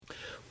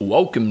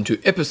Welcome to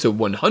episode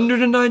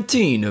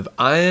 119 of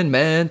Iron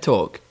Man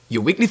Talk,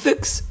 your weekly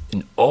fix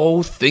in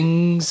all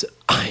things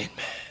Iron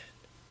Man.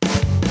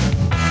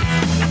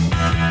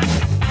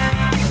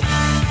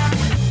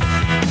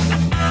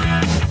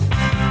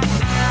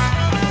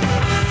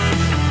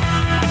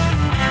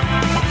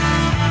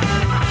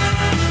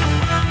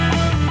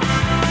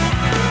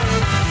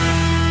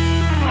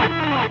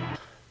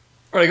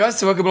 Alright guys,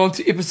 so welcome along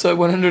to episode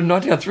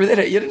 119. I threw that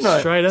at you, didn't I?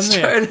 Straight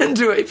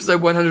into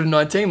episode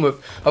 119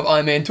 of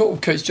Iron Man Talk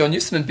with Coach John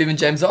Newsom and Bevan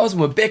James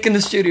Osborne. We're back in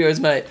the studios,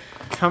 mate.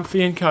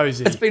 Comfy and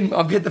cosy.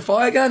 I've had the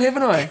fire going,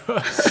 haven't I?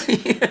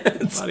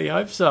 Bloody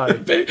hope so.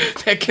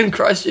 Back in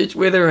Christchurch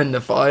weather and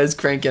the fire's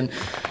cranking.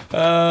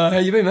 How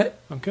you been, mate?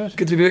 I'm good.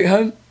 Good to be back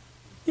home?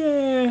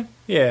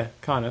 Yeah,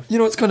 kind of. You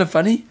know what's kind of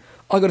funny?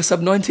 I got a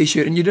sub 9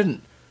 t-shirt and you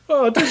didn't.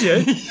 Oh, did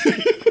you? Do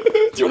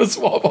you want to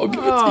swap? I'll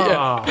give it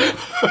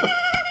to you.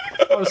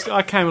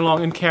 I came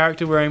along in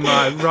character wearing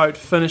my rote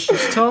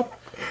finishes top.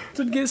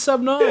 Didn't get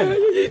sub 9. Yeah,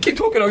 you keep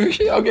talking, I'll go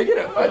get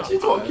it. Right, you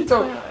talk.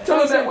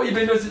 Tell us what you've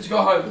been doing since you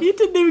got home. You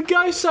didn't even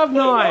go sub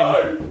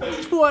 9. No.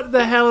 What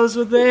the hell is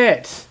with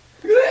that?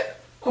 Look at that.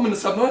 I'm in the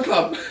sub 9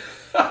 club.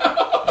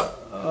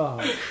 Oh,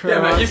 Christ.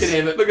 Yeah, mate, you can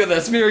have it. Look at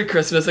this. Merry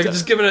Christmas. I'm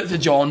just giving it to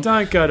John.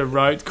 Don't go to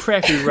rote.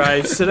 Crappy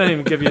race. They don't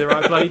even give you the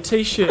right bloody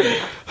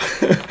t-shirt.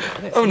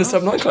 I'm in the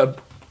sub 9 club.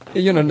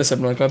 Yeah, you're not in the sub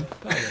 9 club.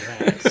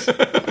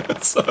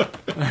 So,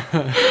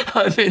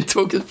 Iron Man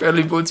Talk is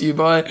proudly brought to you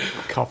by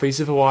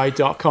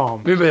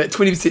coffeesofhawaii.com. Remember that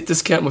 20%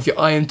 discount with your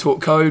Iron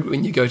Talk code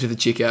when you go to the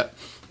checkout.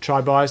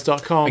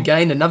 Trybuys.com.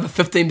 Again, another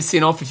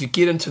 15% off if you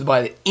get into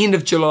by the end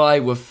of July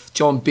with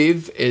John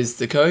Bev as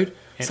the code.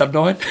 Sub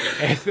 9.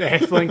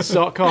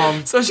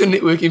 Athlinks.com. Social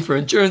networking for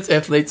endurance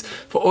athletes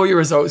for all your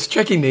results,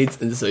 tracking needs,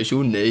 and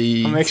social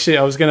needs.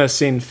 I was going to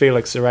send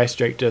Felix, the race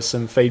director,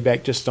 some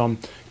feedback just on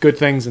good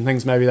things and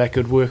things maybe they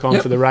could work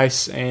on for the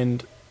race,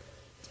 and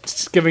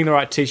just giving the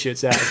right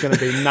t-shirts out is going to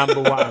be number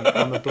one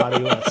on the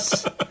bloody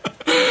list.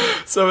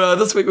 So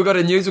this week we've got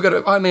a news. We've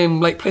got Iron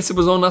Man Lake Placid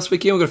was on last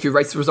weekend. We've got a few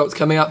race results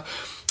coming up.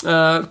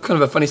 Kind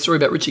of a funny story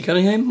about Richie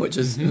Cunningham, which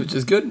is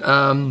good.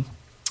 A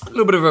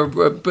little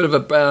bit of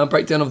a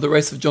breakdown of the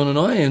race of John and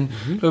I, and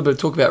a little bit of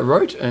talk about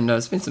road, and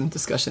there's been some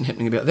discussion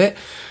happening about that.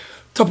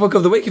 Topic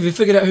of the week. Have you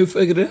figured out who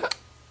figured it out?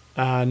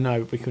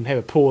 No, we can have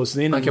a pause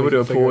then. Okay, we'll do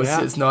a pause.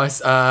 It's nice.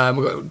 We've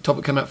got a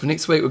topic coming up for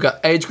next week. We've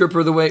got age grouper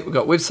of the week. We've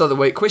got website of the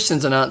week,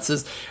 questions and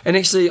answers. And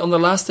actually, on the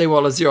last day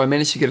while I was there, I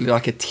managed to get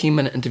like a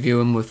 10-minute interview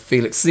in with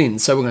Felix then.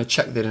 So we're going to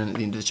chuck that in at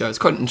the end of the show. It's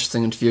quite an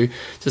interesting interview,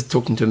 just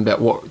talking to him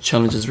about what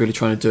Challenge is really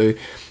trying to do.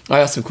 I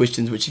asked some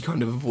questions which he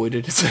kind of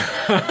avoided.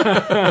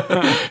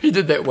 He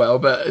did that well,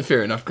 but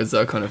fair enough, because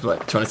they're kind of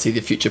like trying to see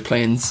their future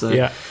plans. So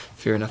yeah.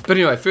 Fair enough. But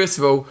anyway, first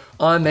of all,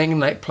 Iron Man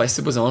Lake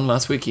Placid was on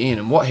last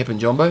weekend. And what happened,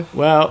 Jumbo?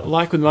 Well,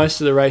 like with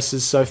most of the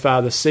races so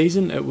far this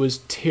season, it was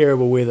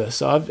terrible weather.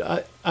 So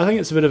I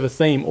think it's a bit of a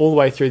theme all the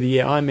way through the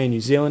year. Iron Man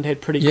New Zealand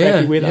had pretty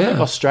crappy weather. I think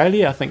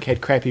Australia,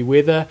 had crappy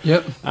weather.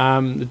 Yep.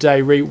 The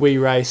day we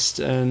raced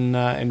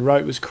and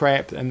Rote was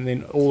crap, and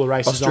then all the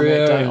races on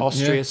that day,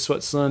 Austria,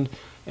 Switzerland,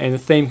 and the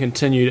theme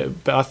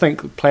continued. But I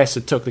think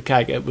Placid took the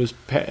cake. It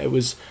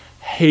was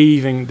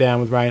heaving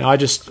down with rain. I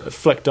just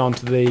flicked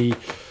onto the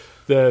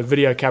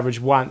video coverage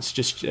once,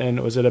 and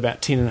it was at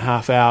about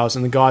 10.5 hours,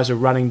 and the guys were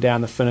running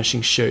down the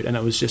finishing chute, and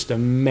it was just a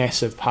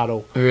massive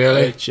puddle.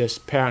 Really?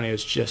 Apparently it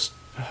was just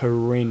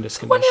horrendous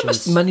conditions. I wonder how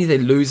much money they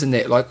lose in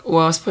that. Like,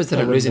 well, I suppose they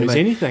don't lose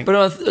anything. But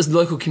as a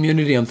local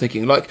community, I'm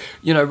thinking, like,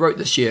 Rote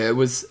this year, it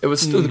was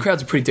still, the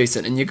crowds are pretty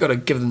decent, and you've got to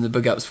give them the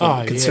big ups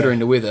for considering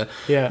the weather.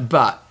 Yeah.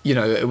 But,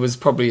 it was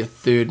probably a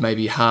third,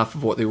 maybe half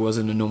of what there was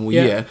in a normal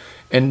year.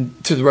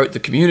 And to the Rote, the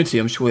community,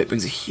 I'm sure that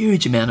brings a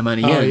huge amount of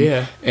money in. Oh,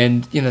 yeah.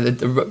 And,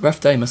 the rough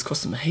day must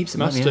cost them heaps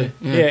of money.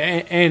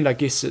 And I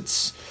guess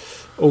it's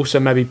also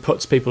maybe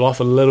puts people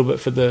off a little bit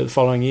for the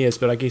following years,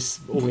 but I guess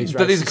all these races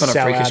But these are kind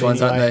of freakish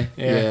ones, anyway. aren't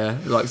they? Yeah.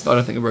 Like, I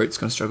don't think the Rote's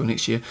going to struggle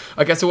next year.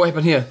 Okay, so what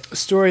happened here?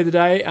 Story of the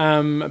day,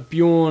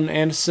 Bjorn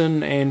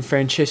Anderson and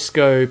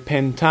Francesco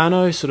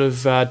Pantano sort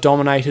of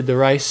dominated the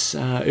race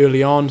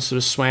early on, sort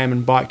of swam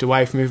and biked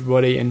away from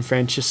everybody, and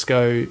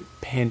Francesco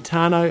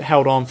Pantano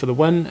held on for the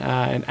win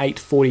in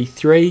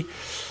 8:43.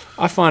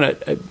 I find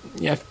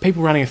if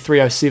people running a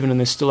 3:07 and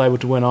they're still able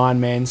to win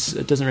Ironmans,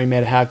 it doesn't really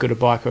matter how good a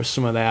biker or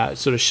swimmer they are. It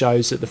sort of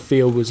shows that the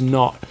field was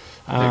not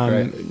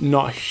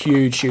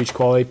huge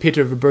quality.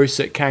 Petr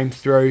Vrbusek came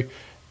through,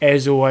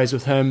 as always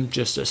with him,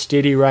 just a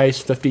steady race,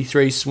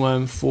 53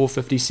 swim,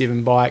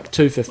 4:57 bike,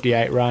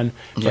 2:58 run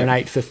for an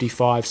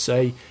 8:55.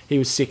 So he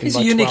was second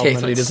by 12 minutes. He's a unique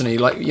athlete, isn't he?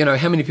 Like,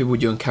 how many people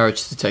would you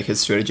encourage to take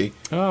his strategy?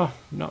 Oh,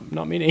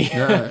 not many.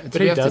 No, but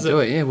he does it.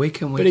 Week in,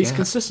 week out. But he's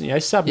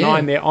consistent. Sub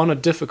 9 there on a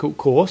difficult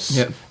course.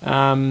 Yep.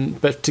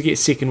 But to get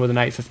second with an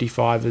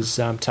 8:55 is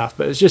tough.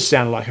 But it just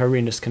sounded like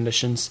horrendous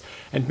conditions.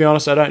 And to be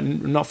honest,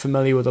 I'm not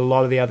familiar with a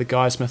lot of the other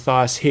guys.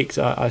 Matthias Hecht,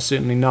 I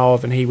certainly know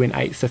of, and he went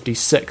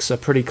 8:56, so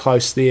pretty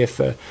close there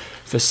for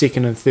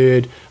second and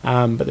third.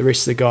 But the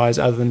rest of the guys,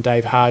 other than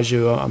Dave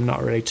Haju, I'm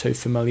not really too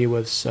familiar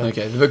with. So.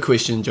 Okay, the big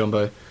question,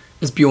 Jumbo,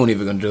 is Bjorn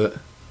ever going to do it?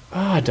 Oh,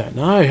 I don't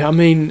know. I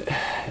mean,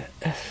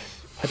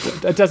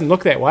 it doesn't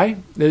look that way.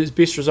 His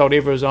best result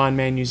ever was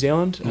Ironman New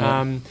Zealand.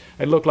 Yeah.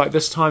 It looked like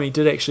this time he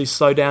did actually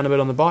slow down a bit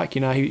on the bike.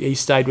 You know, he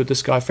stayed with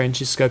this guy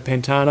Francesco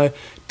Pantano.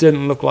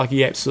 Didn't look like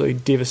he absolutely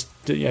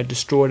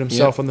destroyed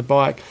himself on the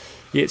bike,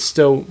 yet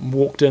still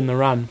walked in the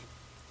run.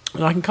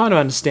 And I can kind of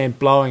understand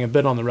blowing a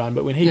bit on the run,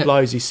 but when he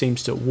blows, he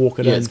seems to walk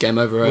it in. Yeah, it's game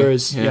over. Right?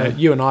 Whereas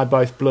you and I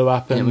both blew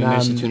up, and we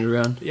managed to turn it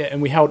around. Yeah,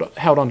 and we held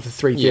on for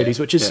 3:30s,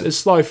 which is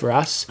slow for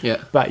us.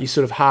 Yeah. But you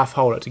sort of half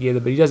hold it together.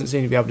 But he doesn't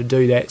seem to be able to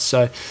do that.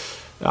 So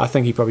I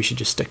think he probably should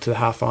just stick to the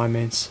half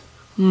Ironmans.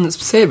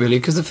 It's sad, really,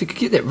 because if he could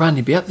get that run,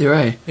 he'd be up there,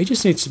 eh? He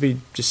just needs to be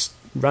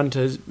run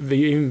to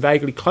even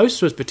vaguely close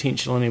to his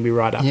potential, and he'll be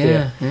right up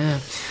there. Yeah.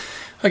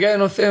 Okay,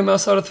 and on female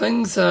side of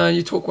things,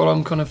 you talk while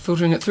I'm kind of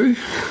filtering it through.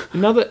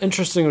 Another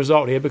interesting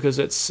result here, because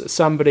it's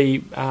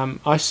somebody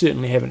I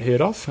certainly haven't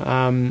heard of.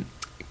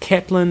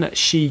 Caitlin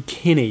Shee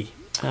Kenny.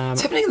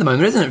 It's happening at the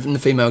moment, isn't it, from the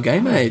female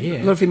game, eh?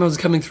 Yeah. A lot of females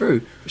are coming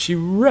through. She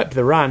ripped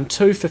the run,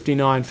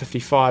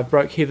 2:59.55,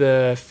 broke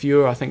Heather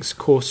Fuhr, I think's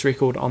course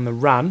record on the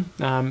run.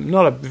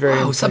 Not a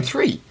very... sub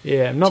 3.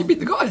 Yeah. She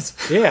beat the guys.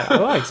 Yeah,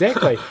 well,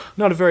 exactly.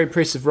 Not a very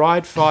impressive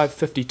ride,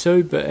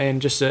 5:52,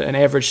 and just an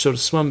average sort of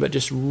swim, but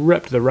just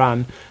ripped the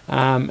run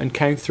and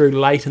came through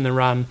late in the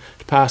run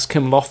to pass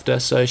Kim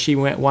Lofter. So she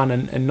won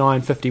in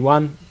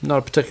 9:51, not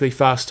a particularly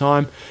fast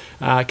time.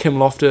 Kim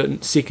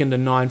Lofter second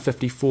in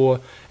 9:54,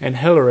 and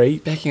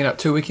Hillary backing it up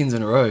 2 weekends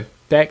in a row.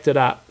 Backed it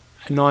up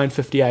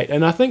 9:58,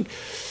 and I think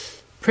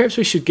perhaps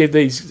we should give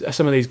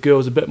some of these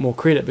girls a bit more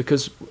credit,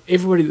 because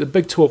the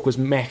big talk was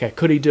Macca.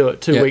 Could he do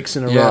it 2 weeks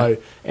in a row?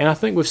 And I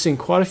think we've seen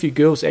quite a few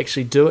girls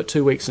actually do it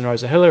 2 weeks in a row.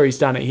 So Hillary's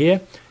done it here.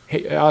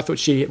 I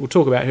thought we'll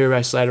talk about her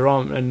race later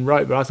on in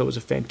rope, but I thought it was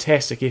a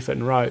fantastic effort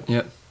in rope.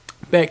 Yep.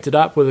 Backed it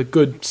up with a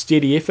good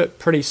steady effort,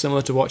 pretty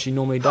similar to what she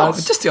normally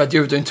does. Just the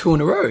idea of doing 2 in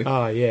a row.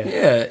 Oh,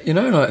 yeah.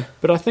 Yeah, like...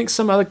 But I think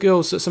some other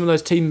girls, some of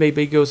those Team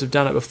BB girls have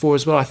done it before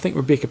as well. I think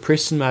Rebecca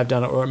Preston may have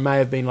done it, or it may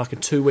have been like a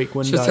 2 week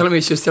window. She was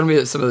telling me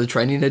that some of the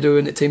training they're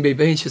doing at Team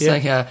BB, and she was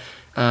saying how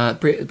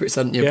Brett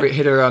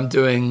had her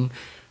doing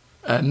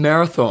a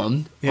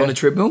marathon on a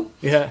treadmill.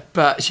 Yeah.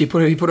 But he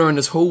put her in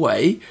this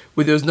hallway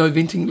where there was no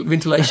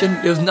ventilation.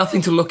 There was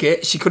nothing to look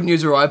at. She couldn't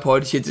use her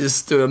iPod. She had to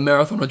just do a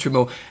marathon on a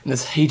treadmill in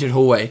this heated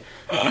hallway.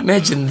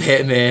 Imagine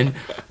that, man.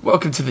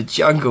 Welcome to the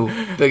jungle.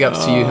 Big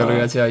ups to you,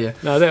 Hillary, I tell you.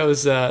 No, that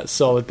was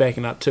solid,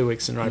 backing up 2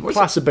 weeks in a row.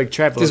 Plus a big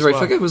travel Desiree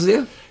Ficker was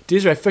there?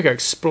 Desiree Ficker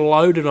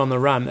exploded on the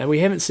run, and we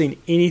haven't seen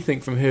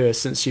anything from her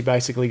since she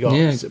basically got,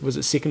 was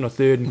it second or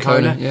third in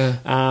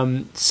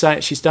Kona? So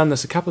she's done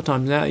this a couple of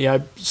times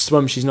now.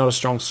 Swim, she's not a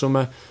strong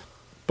swimmer.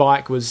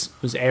 Bike was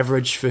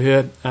average for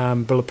her,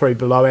 probably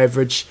below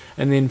average,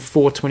 and then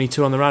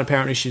 4:22 on the run.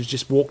 Apparently she's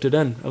just walked it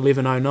in,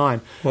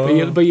 11:09.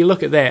 But you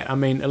look at that,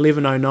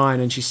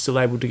 11:09, and she's still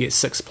able to get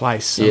sixth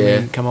place. I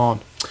mean, come on.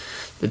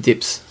 The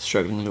depth's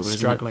struggling a little bit.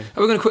 Struggling.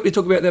 Are we going to quickly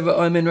talk about the other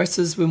Ironman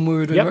races when we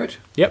were doing road?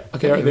 Yep.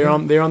 Okay. They're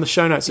on the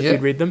show notes if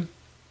you'd read them.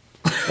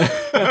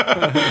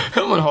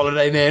 I'm on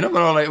holiday, man. I'm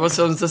on holiday. What's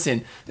this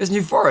in? There's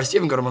New Forest. You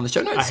haven't got them on the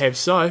show notes. I have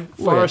so.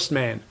 Forest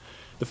Man.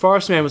 The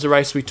Forest Man was a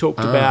race we talked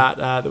about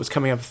that was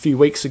coming up a few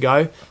weeks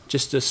ago.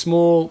 Just a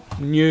small,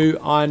 new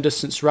iron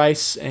distance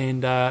race,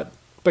 and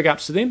big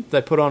ups to them.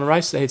 They put on a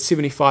race. They had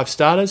 75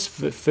 starters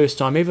for the first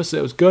time ever, so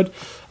that was good.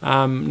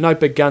 No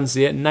big guns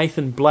there.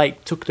 Nathan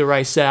Blake took the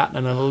race out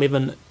in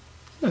 11:27.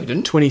 No, he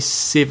didn't.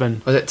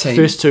 Was that team?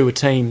 First two were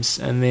teams,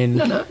 and then...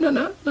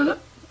 No.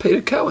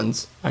 Peter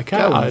Cowens. Okay,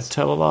 I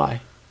tell a lie.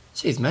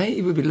 Jeez, mate,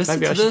 he would be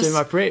listening to this. Maybe I should do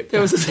my prep. There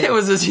was this,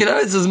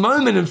 it's his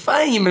moment of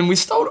fame, and we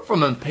stole it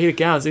from him. Peter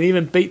Cowens, and he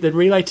even beat the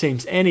relay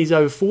teams, and he's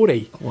over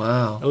 40.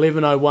 Wow.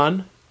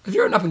 11:01. If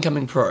you're an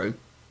up-and-coming pro,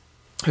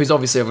 who's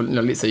obviously,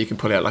 let's say you can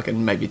pull out like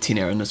maybe a 10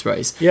 hour in this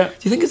race. Yeah. Do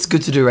you think it's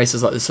good to do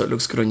races like this so it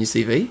looks good on your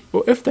CV?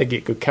 Well, if they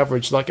get good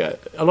coverage, like a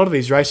lot of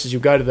these races,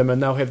 you'll go to them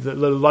and they'll have the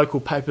local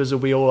papers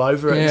will be all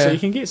over it, so you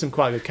can get some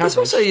quite good coverage.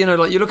 It's also,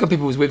 like you look at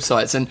people's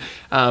websites and,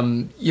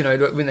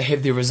 when they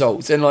have their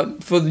results, and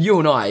like for you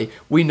and I,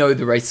 we know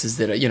the races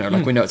that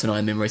are, we know it's an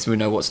Ironman race and we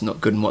know what's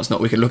not good and what's not.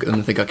 We can look at them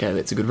and think, okay,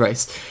 that's a good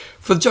race.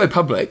 For the Joe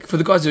Public, for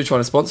the guys who are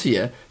trying to sponsor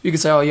you, you can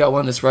say, oh yeah, I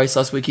won this race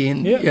last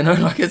weekend. Yeah.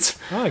 It's...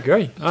 I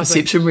agree.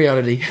 Perception,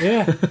 reality.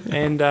 Yeah.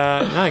 And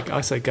I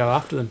say go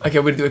after them.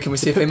 Okay, can we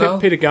see a female?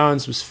 Peter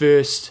Goins was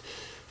first.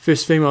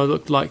 First female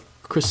looked like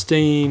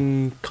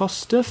Christine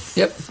Kostiff.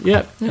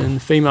 Yep. And the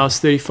female's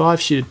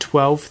 35. She did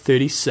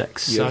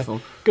 12:36. Beautiful.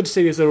 So good to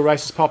see these little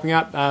races popping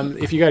up.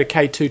 If you go to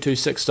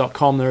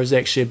k226.com, there is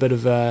actually a bit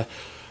of a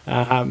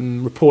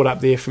report up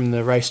there from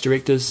the race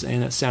directors,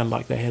 and it sounded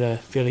like they had a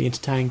fairly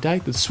entertaining day.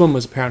 The swim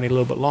was apparently a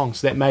little bit long,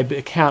 so that may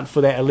account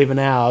for that 11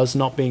 hours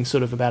not being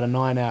sort of about a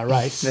 9-hour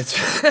race. I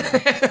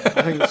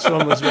think the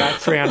swim was about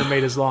 300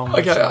 metres long.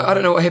 Okay, I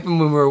don't know what happened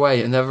when we were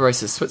away in the other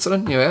races.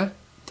 Switzerland,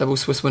 double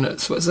Swiss win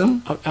at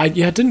Switzerland. I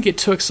didn't get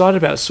too excited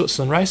about the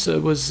Switzerland race.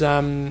 It was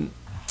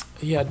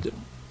it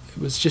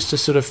was just a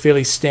sort of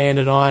fairly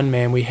standard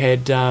Ironman. We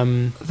had they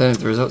don't have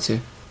the results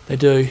here. They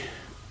do.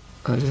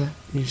 Oh, do they?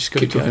 You just got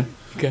Keep to talking.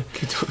 Okay.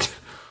 Keep talking.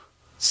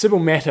 Sybil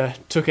Matter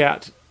took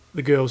out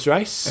the girls'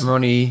 race. And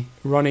Ronnie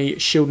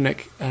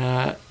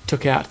Shieldnick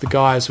took out the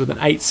guys with an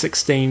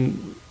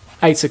 8:16.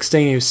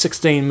 8:16. He was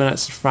 16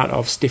 minutes in front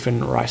of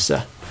Stefan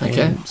Reiser.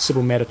 Okay. And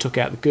Sybil Matter took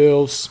out the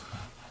girls.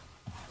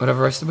 What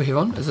other race did we have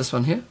on? Is this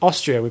one here?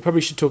 Austria. We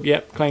probably should talk.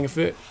 Yep,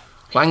 Klagenfurt.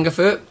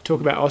 Klagenfurt.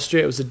 Talk about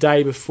Austria. It was the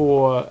day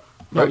before.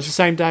 No, it was the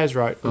same day as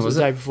Roth. It was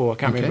the day before. I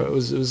can't remember. It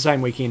was the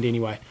same weekend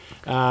anyway.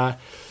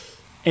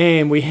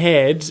 And we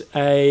had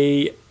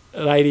a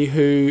lady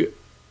who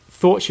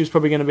thought she was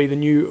probably going to be the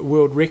new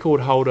world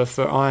record holder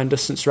for iron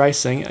distance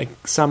racing.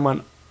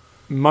 Someone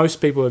most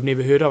people have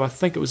never heard of. I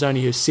think it was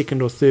only her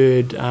second or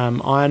third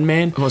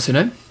Ironman. What's her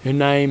name? Her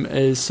name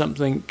is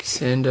something...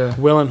 Sandra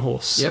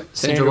Wellenhorst. Yep,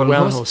 Sandra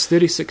Wellenhorst,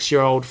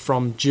 36-year-old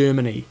from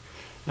Germany.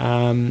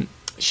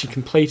 She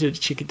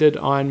did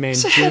Ironman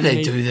so Germany. how do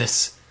they do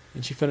this?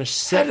 And she finished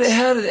sixth.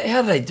 How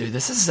do they do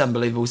this? This is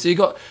unbelievable. So you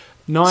got...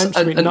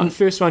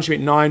 First one she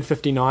went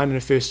 9:59 in her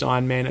first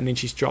Ironman, and then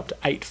she's dropped to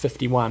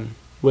 8:51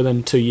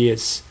 within 2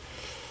 years.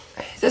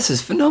 This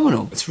is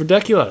phenomenal. It's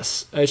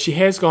ridiculous. She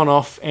has gone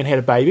off and had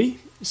a baby,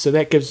 so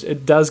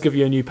it does give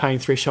you a new pain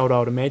threshold, I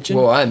would imagine.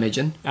 Well, I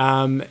imagine.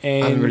 And I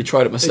haven't really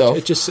tried it myself.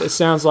 It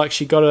sounds like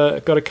she got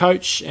a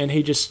coach, and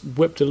he just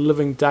whipped the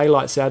living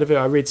daylights out of her.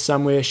 I read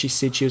somewhere she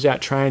said she was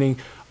out training,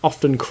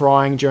 often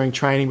crying during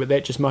training, but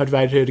that just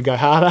motivated her to go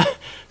harder.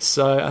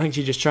 So I think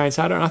she just trains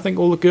harder, and I think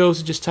all the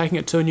girls are just taking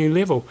it to a new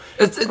level.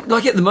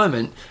 Like at the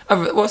moment,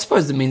 I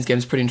suppose the men's game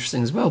is pretty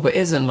interesting as well, but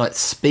as in like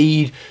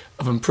speed,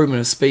 of improvement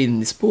of speed in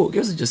the sport,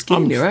 girls are just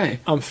getting there, eh?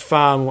 I'm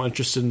far more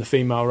interested in the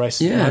female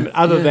races at the moment,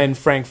 other than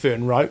Frankfurt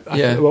and Roth.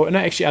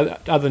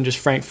 Other than just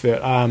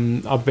Frankfurt,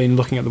 I've been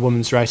looking at the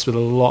women's race with a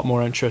lot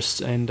more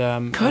interest. And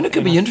kind of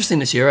could be interesting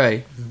this year,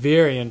 eh?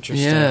 Very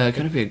interesting. Yeah,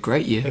 going to be a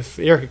great year. If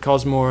Erica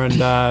Cosmore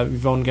and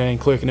Yvonne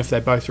Gang-Clerk, and if they're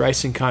both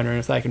racing Kona, and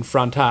if they can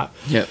front up,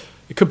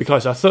 it could be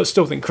close. I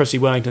still think Chrissy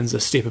Wellington's a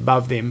step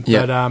above them,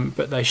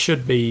 but they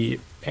should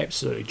be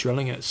absolutely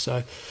drilling it.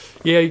 So,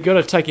 yeah, you've got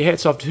to take your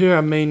hats off to her.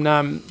 I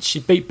mean, she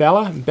beat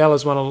Bella, and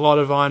Bella's won a lot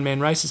of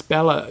Ironman races.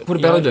 What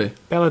did Bella do?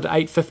 Bella did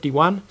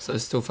 8:51. So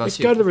it's still fast. Let's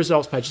go to the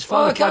results page. Just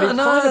find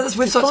this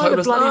website's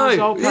hopeless.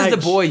 No, here's the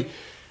boy.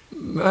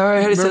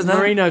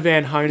 Marino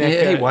Van Honacker.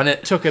 Yeah, he won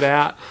it. Took it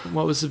out.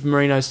 What was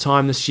Marino's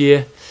time this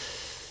year?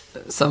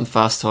 Some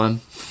fast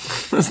time.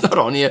 It's not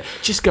on here.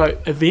 Just go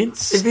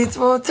events.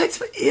 Well, it takes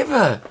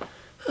forever.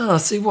 Oh,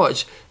 see,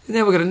 watch.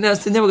 Now we've got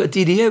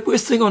DDA.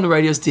 Worst thing on the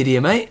radio is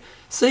DDA, mate.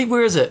 See,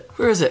 where is it?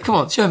 Come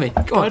on, show me.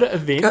 Go to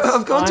events.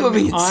 I've gone to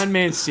events.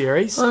 Ironman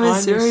Series. Ironman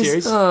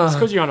Series. Oh. It's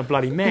because you're on a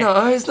bloody Mac.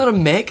 No, it's not a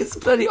Mac. It's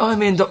bloody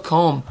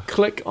Ironman.com.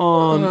 Click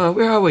on...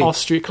 where are we?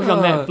 Austria. Click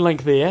on that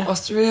link there.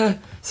 Austria.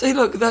 See,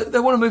 look, they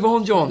want to move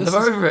on, John. They're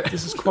over it.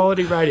 This is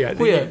quality radio.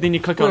 Then you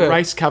click on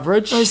race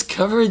coverage. Race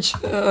coverage.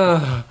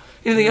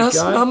 Anything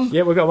else, Mum?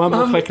 Yeah, we've got one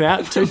more click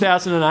now.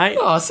 2008.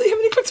 Oh, see, how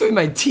many clicks have we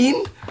made?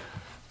 10?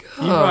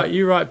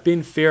 You write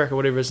Ben Ferrick or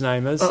whatever his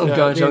name is. I'm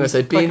going to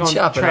say Ben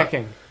Sharp.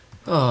 Tracking.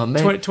 Oh,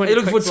 man. Are you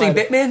looking forward to seeing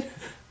Batman?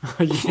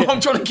 I'm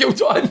trying to kill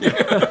time.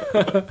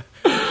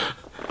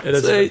 It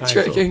is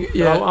tracking.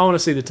 Yeah. I want to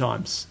see the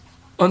times.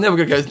 Oh, now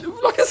we're going to go.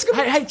 Like us.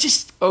 Hey,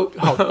 just. Here we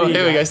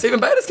go. Stephen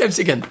Bayless came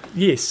second.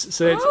 Yes.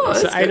 So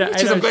that's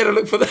I'm glad I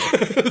looked for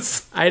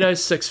this.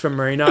 8:06 from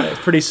Marino.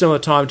 Pretty similar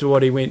time to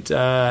what he went.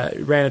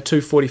 Ran a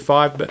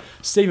 2:45, but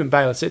Stephen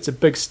Bayless, that's a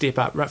big step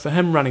up. For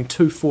him running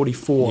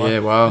 2:44. Yeah,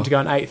 wow. And to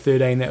go in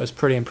 8:13, that was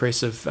pretty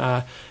impressive.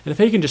 And if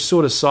he can just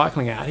sort of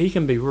cycling out, he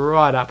can be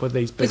right up with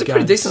these big guns. He's a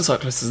pretty decent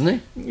cyclist,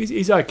 isn't he?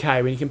 He's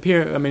okay. When you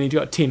compare him, I mean, he's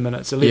got 10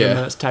 minutes, 11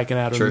 minutes taken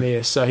out of him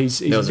there. So he's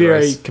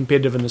very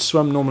competitive in the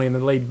swim, normally in the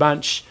lead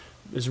bunch.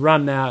 His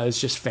run now is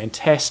just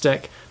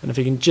fantastic, and if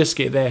he can just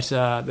get that he's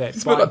a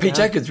bit like Pete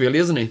Jacobs, really,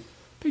 isn't he?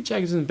 Pete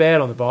Jacobs isn't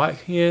bad on the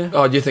bike, yeah.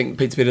 Oh, do you think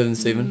Pete's better than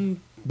Stephen?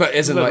 But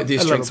isn't like their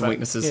strengths and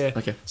weaknesses? Yeah.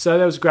 Okay. So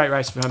that was a great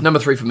race for him. Number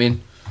 3 for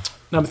men.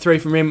 Number 3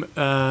 for men,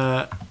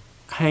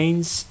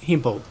 Haynes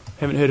Hempel.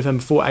 Haven't heard of him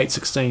before.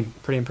 8:16,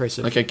 pretty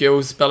impressive. Okay,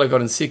 girls. Bella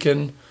got in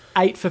second.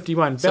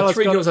 8:51. So Bella's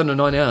 3 girls under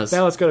 9 hours.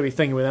 Bella's got to be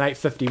thinking with an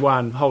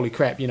 8:51. Holy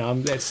crap!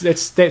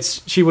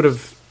 That's she would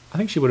have. I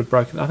think she would have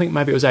broken. I think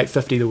maybe it was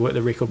 8:50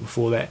 the record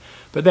before that.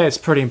 But that's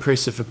pretty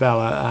impressive for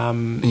Bella.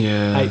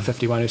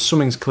 8:51. Her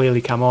swimming's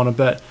clearly come on a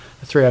bit.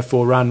 A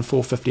 3:04 run,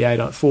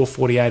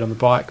 4:48 on the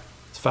bike.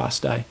 It's a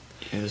fast day.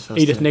 Yeah, it's fast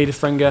Edith day.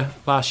 Niederfringer,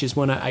 last year's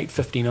winner,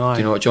 8:59. Do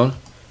you know what, John?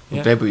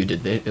 I'm glad you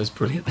did that. It was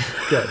brilliant.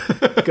 Good.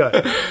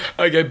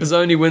 Okay,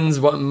 Bozzoni wins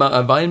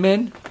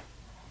Weinman.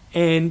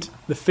 And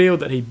the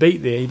field that he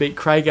beat there, he beat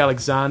Craig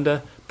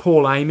Alexander,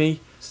 Paul Amy,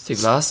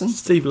 Steve Larson.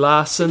 Steve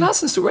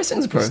Larson's still racing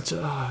as a pro.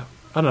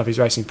 I don't know if he's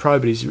racing pro,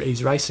 but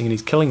he's racing and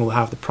he's killing all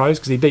half the pros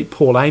because he beat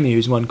Paul Amy,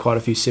 who's won quite a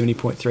few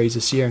 70.3s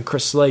this year, and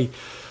Chris Lee.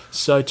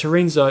 So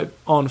Terenzo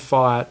on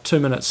fire, 2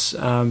 minutes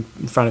in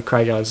front of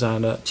Craig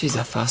Alexander. Jeez,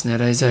 how fast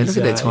nowadays, eh? Look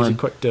at that time. He's a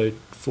quick dude,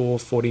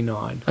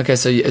 4:49. Okay,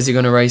 so is he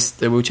going to race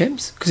the World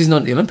Champs? Because he's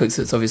not at the Olympics,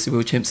 it's obviously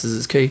World Champs is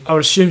his key. I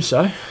would assume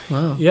so.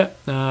 Wow. Yeah,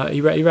 he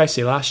raced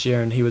there last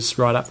year and he was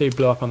right up there. He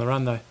blew up on the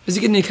run, though. Is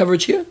he getting any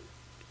coverage here?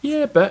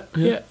 Yeah, but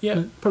yeah,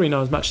 probably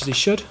not as much as he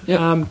should.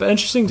 Yep. But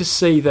interesting to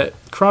see that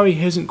Crowe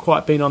hasn't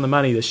quite been on the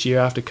money this year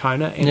after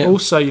Kona, and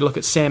also you look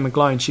at Sam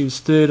McGlone. She was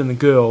third in the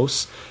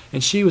girls,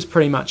 and she was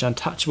pretty much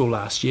untouchable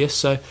last year.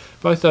 So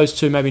both those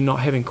two maybe not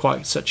having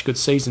quite such good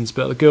seasons,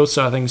 but the girls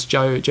side of things,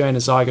 Joanna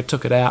Zeiger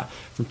took it out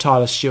from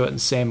Tyler Stewart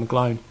and Sam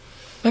McGlone.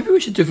 Maybe we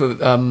should do for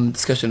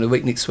discussion of the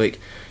week next week.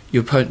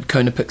 Your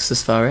Kona picks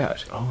this far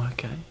out. Oh,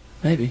 okay.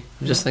 Maybe.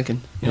 I'm just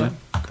thinking. Yeah.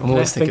 I'm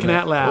always Thinking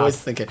out loud. Always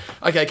thinking.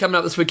 Okay, coming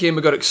up this weekend,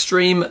 we've got the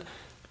Extreme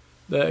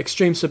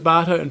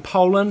Sabato in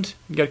Poland.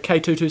 You go to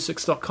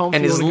k226.com.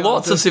 and there's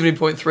lots of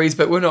 70.3s,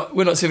 but we're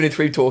not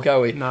 73 talk, are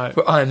we? No.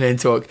 We're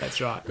Ironman talk.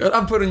 That's right.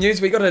 I've put on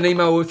news. We got an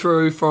email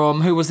through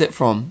from, who was that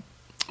from?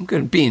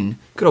 Ben.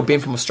 Good old Ben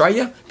from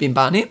Australia, Ben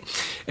Barnett.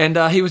 And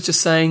he was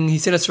just saying, he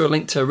sent us through a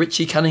link to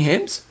Richie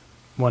Cunningham's.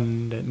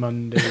 Monday,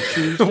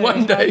 Tuesday,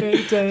 One day.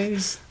 happy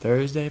days,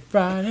 Thursday,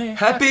 Friday,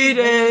 Happy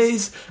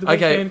days. The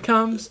Okay. weekend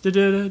comes. This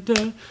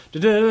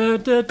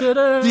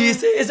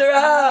is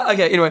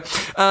okay, anyway.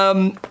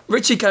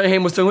 Richie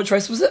Cunningham was doing, which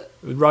race was it?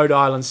 Rhode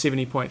Island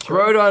 70.3.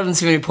 Rhode Island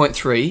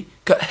 70.3.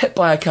 Got hit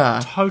by a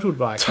car. Totaled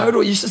by a car.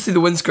 Total. You should see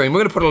the windscreen. We're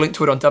going to put a link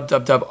to it on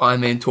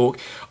Ironman Talk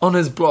on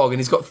his blog, and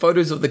he's got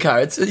photos of the car.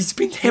 He's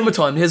been hammer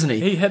time, hasn't he?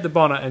 He hit the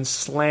bonnet and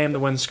slammed the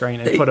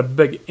windscreen and put a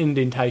big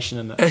indentation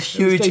in it. A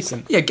huge. It was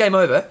decent. Yeah, game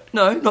over.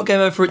 No, not game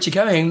over for Richie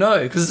Cunningham. No,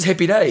 because it's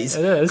happy days.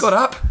 It is. Got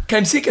up,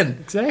 came second.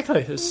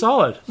 Exactly. It's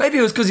solid. Maybe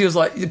it was because he was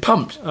like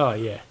pumped. Oh,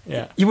 yeah.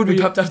 You would be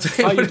pumped after that.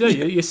 Oh, you wouldn't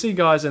do. You see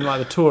guys in like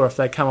the tour, if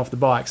they come off the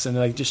bikes and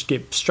they just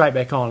get straight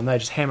back on and they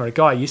just hammer a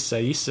guy.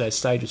 Yesterday's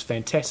stage was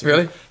fantastic.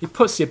 Really? He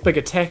puts a big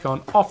attack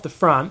on off the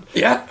front,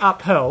 Yeah.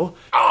 uphill.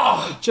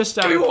 Oh, Just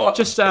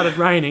started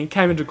raining.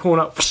 Came into a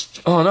corner,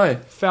 oh no.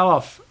 fell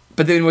off.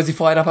 But then was he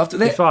fired up after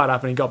He that? fired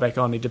up and he got back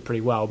on. He did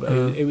pretty well, but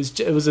it was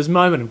his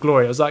moment of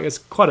glory. It was like it's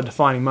quite a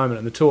defining moment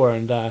in the tour,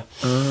 and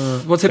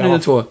What's happening in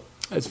the tour?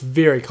 it's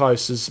very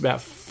close. It's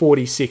about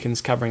 40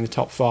 seconds covering the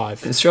top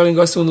five. An Australian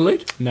guy still in the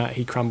lead? No,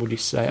 he crumbled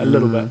yesterday a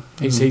little bit.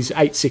 He's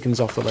 8 seconds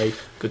off the lead.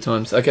 Good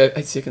times. Okay,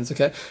 8 seconds,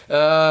 okay.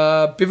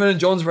 Bevan and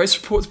John's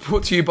race reports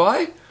brought to you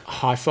by?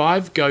 High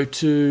five. Go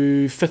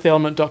to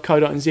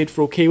fithelement.co.nz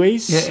for all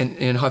Kiwis.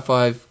 Yeah, and high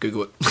five,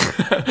 Google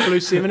it. Blue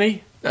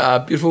 70.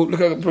 Beautiful.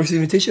 Look, I've got a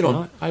Blue t-shirt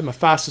on. I had my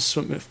best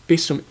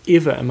swim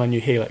ever in my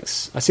new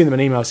Helix. I sent them an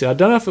email. I said, I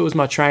don't know if it was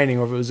my training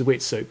or if it was a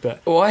wetsuit,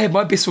 but... Oh, I had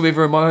my best swim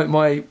ever in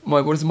my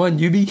what is it, my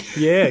newbie?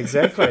 Yeah,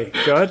 exactly.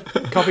 Good.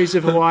 Copies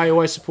of Hawaii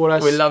always support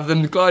us. We love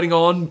them. Gliding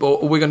On,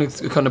 but we're going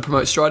to kind of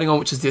promote Striding On,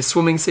 which is their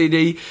swimming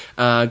CD.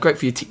 Great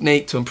for your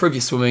technique, to improve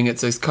your swimming.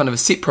 It's a kind of a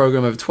set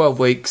program over 12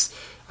 weeks.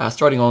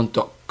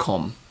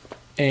 Stridingon.com.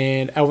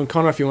 And Alvin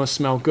Connor, if you want to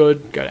smell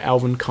good, go to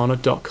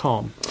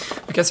alvinconnor.com.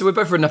 Okay, so we've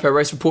both written up our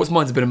race reports.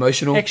 Mine's a bit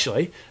emotional.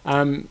 Actually,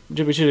 we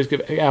should just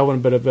give Alvin a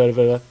bit of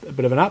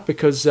an up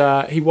because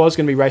he was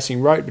going to be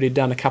racing Rote, but he'd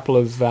done a couple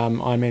of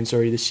Ironmans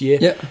already this year.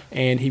 Yep.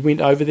 And he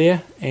went over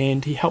there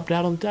and he helped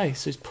out on the day.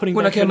 So he's putting.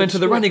 When I came into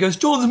the run, he goes,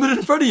 "Jordan's a minute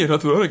in front of you," and I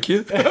thought, I don't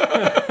care.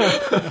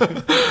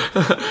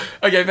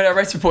 Okay, but our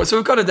race report. So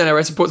we've kind of done our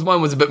race reports.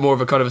 Mine was a bit more of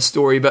a kind of a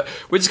story, but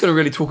we're just going to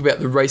really talk about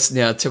the race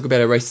now. Talk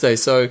about our race today.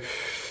 So.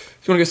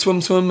 Do you want to go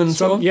swim, and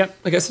so on? Yep.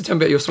 Okay, so tell me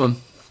about your swim.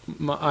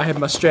 I had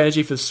my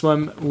strategy for the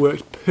swim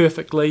worked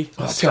perfectly.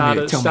 Oh, I tell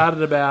me.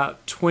 started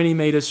about 20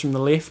 metres from the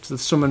left. The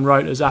swimming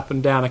route is up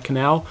and down a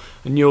canal.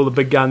 I knew all the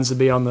big guns would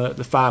be on the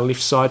far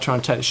left side,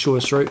 trying to take the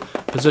shortest route.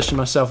 Positioned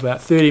myself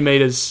about 30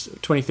 metres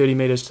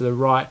to the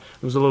right.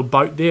 There was a little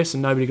boat there, so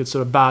nobody could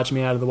sort of barge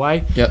me out of the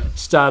way. Yep.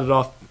 Started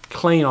off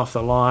clean off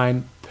the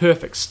line,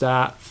 perfect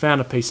start, found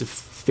a piece of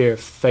fair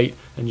feet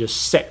and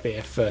just sat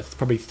there for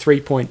probably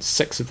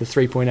 3.6 of the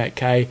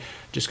 3.8k.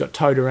 Just got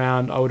towed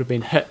around. I would have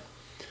been hit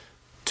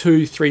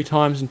 2-3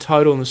 times in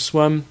total in the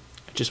swim.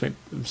 It just went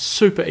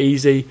super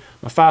easy.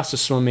 My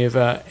fastest swim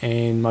ever,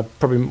 and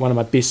probably one of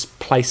my best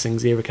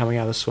placings ever coming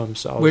out of the swim.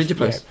 So where did you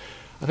place?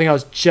 I think I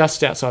was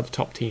just outside the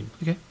top 10.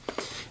 Okay.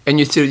 And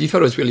you said you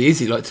felt it was really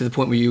easy, like to the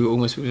point where you were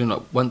almost doing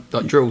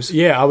like drills.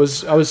 Yeah, I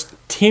was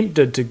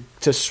tempted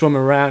to swim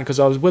around because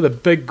I was with a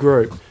big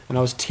group, and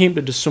I was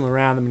tempted to swim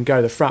around them and go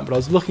to the front. But I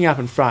was looking up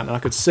in front, and I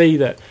could see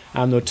that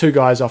there were two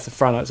guys off the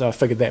front. So I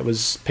figured that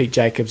was Pete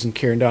Jacobs and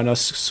Kieran Doe. And I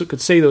could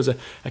see there was a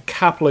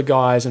couple of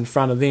guys in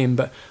front of them,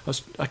 but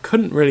I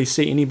couldn't really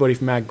see anybody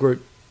from our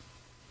group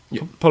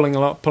pulling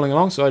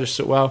along. So I just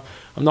thought, well,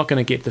 I'm not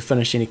going to get to the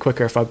finish any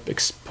quicker if I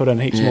put in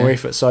heaps more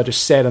effort. So I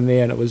just sat in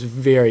there, and it was a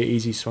very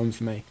easy swim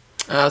for me.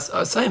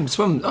 Same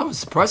swim. I was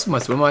surprised with my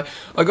swim.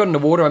 I got in the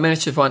water. I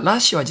managed to find.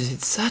 Last year I just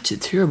had such a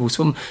terrible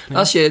swim. Yeah.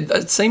 Last year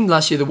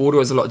the water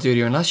was a lot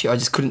dirtier, and last year I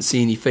just couldn't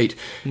see any feet.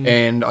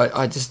 And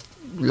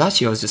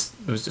last year it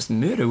was just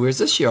murder. Whereas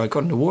this year I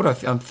got in the water, I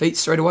found feet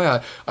straight away.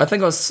 I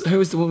think who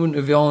was the woman,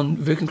 Yvonne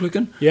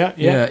Verkenkluken? Yeah.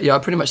 I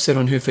pretty much sat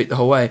on her feet the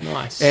whole way.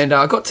 Nice. And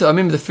I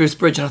remember the first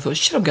bridge, and I thought,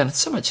 shit, I'm going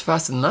so much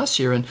faster than last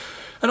year. And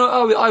And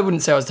I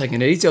wouldn't say I was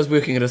taking it easy. I was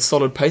working at a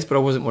solid pace, but I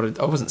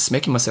wasn't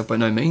smacking myself by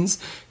no means.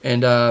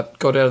 And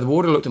got out of the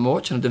water, looked at my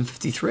watch, and I did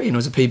 53, and it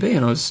was a PB,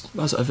 and I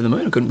was over the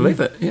moon. I couldn't believe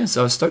it. Yeah,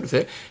 so I was stoked with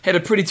that. Had a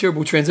pretty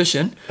terrible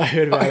transition. I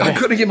heard about that. I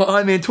couldn't get my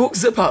Ironman Talk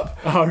zip up.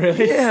 Oh,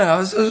 really? Yeah, it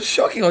was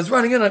shocking. I was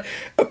running in. It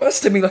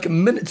must have been like a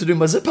minute to do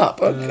my zip up.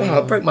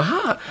 It broke my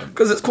heart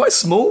because it's quite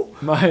small.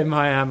 My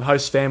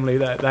host family,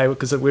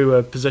 because we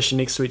were positioned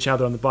next to each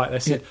other on the bike, they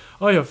said,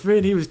 "Oh, your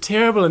friend, he was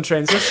terrible in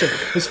transition.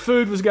 His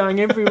food was going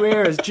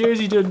everywhere. His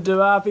jersey didn't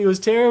do up. He was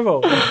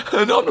terrible."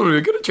 I'm not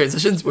really good at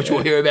transitions, which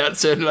we'll hear about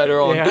certainly later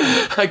on.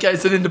 Yeah. Okay,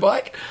 so then the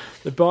bike.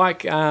 The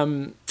bike,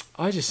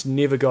 I just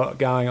never got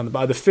going on the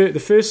bike. The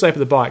first lap of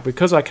the bike,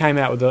 because I came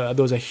out there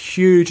was a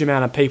huge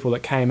amount of people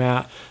that came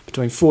out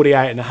between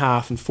 48 and a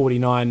half and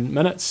 49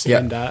 minutes,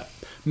 and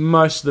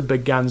most of the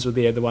big guns were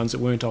there, the ones that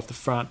weren't off the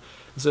front.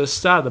 So the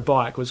start of the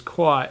bike was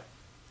quite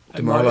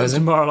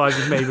demoralising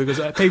me because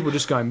people were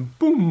just going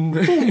boom,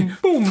 boom,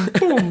 boom,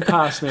 boom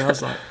past me. I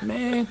was like,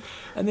 man.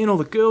 And then all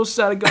the girls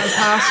started going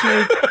past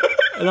me.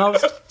 And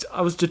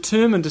I was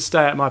determined to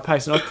stay at my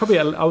pace. And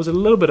I was a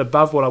little bit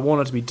above what I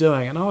wanted to be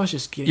doing. And I was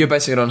just getting... You're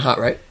basing it on heart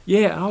rate?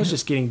 Yeah, I was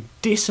just getting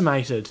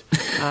decimated.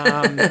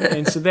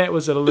 And so that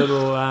was a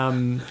little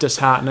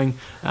disheartening.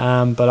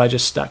 But I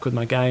just stuck with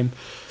my game.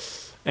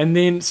 And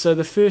then, so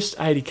the first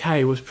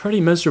 80k was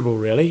pretty miserable,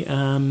 really.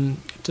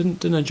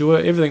 Didn't enjoy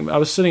it. Everything. I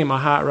was sitting at my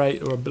heart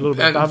rate or a little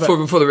bit above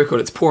it. For the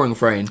record, it's pouring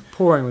with rain.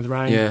 Pouring with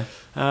rain. Yeah.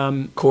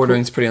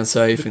 Quartering's pretty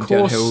unsafe and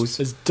down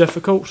hills. Is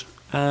difficult.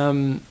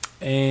 And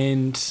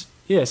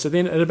yeah, so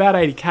then at about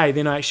 80k,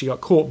 then I actually got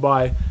caught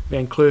by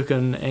Van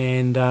Klerken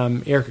and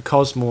Erica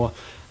Cosmore.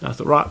 And I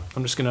thought, right,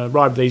 I'm just going to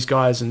ride with these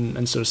guys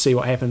and sort of see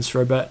what happens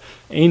for a bit.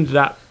 I ended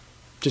up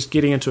just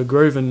getting into a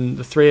groove, and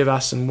the three of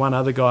us and one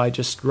other guy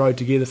just rode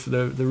together for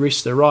the rest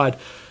of the ride.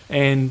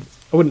 And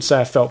I wouldn't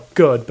say I felt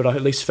good, but I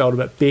at least felt a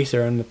bit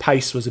better, and the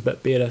pace was a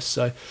bit better.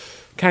 So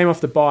came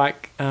off the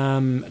bike,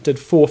 did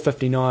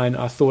 4:59.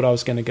 I thought I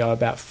was going to go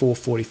about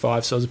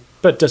 4:45, so I was a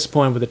bit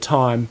disappointed with the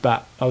time,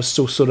 but I was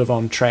still sort of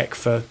on track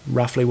for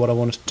roughly what I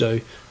wanted to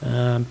do.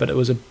 But it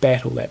was a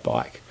battle, that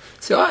bike.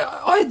 So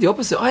I had the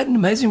opposite. I had an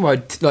amazing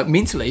ride, like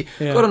mentally.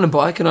 Yeah. Got on a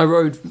bike and I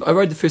rode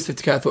the first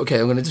 50k. I thought, okay,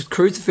 I'm going to just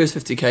cruise the first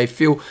 50k,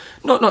 feel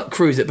not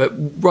cruise it, but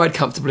ride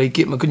comfortably,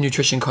 get my good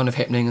nutrition kind of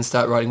happening, and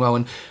start riding well.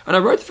 And I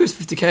rode the first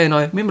 50k, and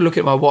I remember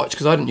looking at my watch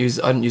because I didn't use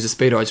a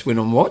speedo. I just went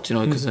on watch,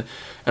 because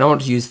and I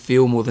wanted to use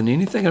feel more than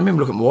anything. I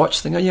remember looking at my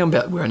watch, thinking, oh yeah, I'm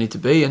about where I need to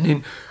be. And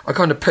then I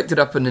kind of picked it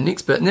up in the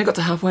next bit, and then I got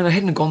to halfway and I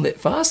hadn't gone that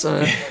fast.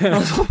 And I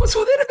was like, what's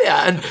all that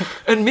about?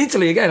 And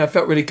mentally again, I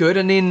felt really good.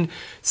 And then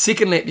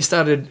second lap, you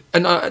started,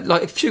 and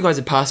like a few guys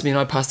had passed me, and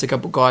I passed a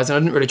couple of guys, and I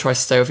didn't really try to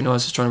stay off. I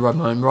was just trying to ride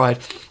my own ride.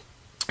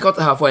 Got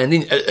to halfway, and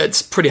then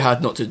it's pretty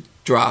hard not to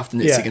draft in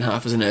the second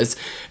half, isn't it?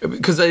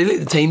 Because they let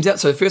the teams out.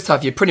 So the first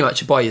half, you're pretty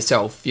much by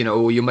yourself,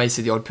 or you may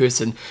see the odd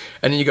person,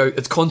 and then you go,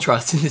 it's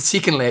contrast. In the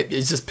second lap,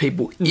 it's just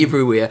people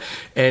everywhere.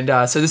 And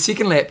so the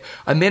second lap,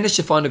 I managed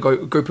to find a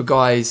group of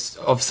guys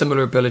of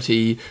similar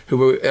ability who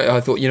were,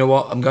 I thought, you know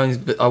what,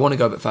 I want to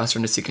go a bit faster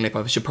in the second lap.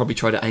 I should probably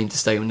try to aim to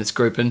stay in this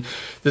group. And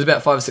there's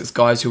about 5 or 6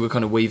 guys who were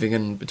kind of weaving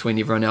in between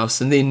everyone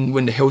else. And then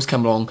when the hills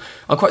come along,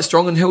 I'm quite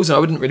strong in hills, and I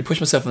wouldn't really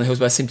push myself on the hills,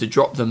 but I seemed to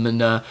drop them.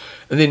 And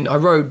then I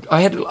rode,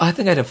 I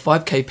think I had a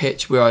 5k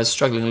patch where I was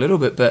struggling a little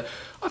bit, but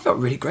I felt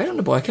really great on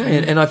the bike,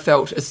 and I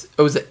felt it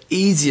was the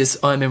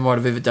easiest Ironman ride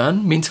I've ever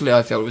done. Mentally,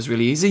 I felt it was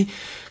really easy.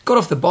 Got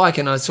off the bike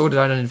and I sorted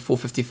out in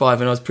 4:55,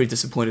 and I was pretty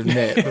disappointed in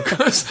that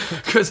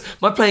because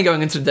my plan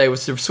going into the day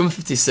was to swim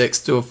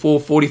 56, do a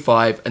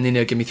 4:45, and then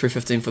they'll give me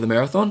 3:15 for the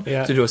marathon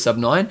to do a sub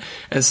 9.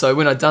 And so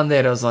when I'd done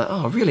that, I was like,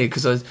 oh really?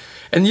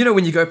 And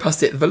when you go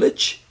past that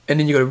village and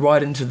then you got to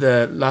ride into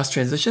the last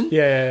transition.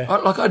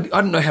 I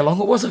didn't know how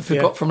long it was. I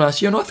forgot from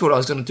last year, and I thought I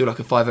was going to do like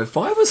a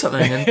 5:05 or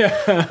something. And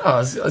that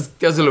was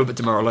a little bit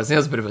demoralising. That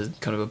was a bit of a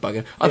kind of a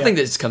bugger. I think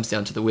that just comes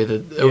down to the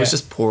weather. It was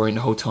just pouring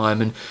the whole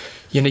time, and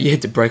you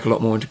had to brake a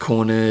lot more into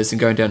corners, and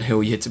going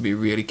downhill you had to be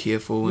really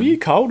careful. Were you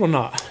cold or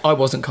not? I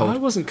wasn't cold. I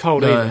wasn't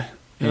cold either.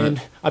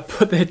 And I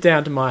put that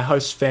down to my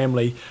host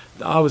family.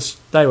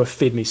 They were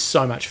fed me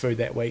so much food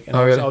that week, and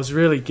I was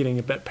really getting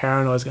a bit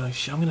paranoid. I was going,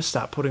 I'm going to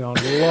start putting on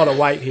a lot of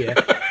weight here.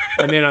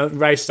 And then I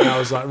raced, and I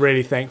was like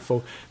really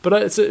thankful. But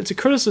it's a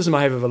criticism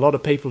I have of a lot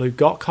of people who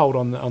got cold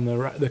on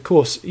the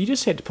course. You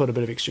just had to put a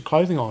bit of extra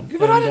clothing on. Yeah,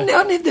 but I didn't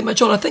have that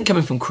much on. I think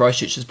coming from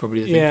Christchurch is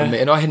probably the thing for me.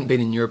 And I hadn't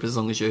been in Europe as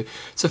long as you.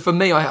 So for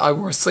me, I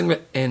wore a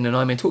singlet and an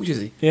Ironman Talk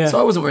jersey. Yeah. So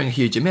I wasn't wearing a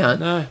huge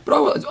amount. No.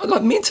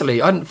 But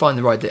mentally, I didn't find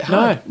the ride that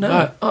hard.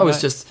 No. I was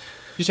just...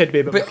 You just had to be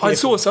a bit more careful. I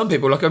saw some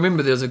people, like I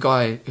remember there was a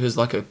guy who was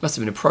must have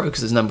been a pro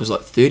because his number was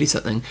like 30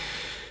 something.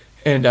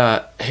 And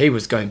he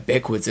was going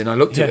backwards, and I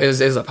looked at him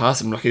as I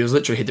passed him, like he was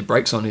literally had the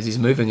brakes on as he's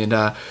moving, and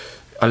I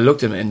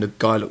looked at him, and the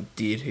guy looked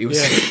dead. He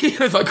was, he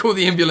was like, call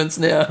the ambulance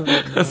now.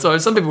 So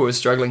some people were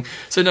struggling.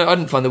 So no, I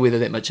didn't find the weather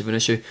that much of an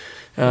issue.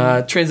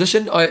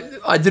 Transition,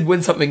 I did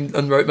win something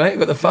on road, mate. I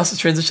got the fastest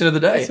transition of the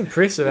day. That's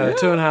impressive. Out of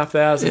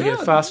 2,500 to get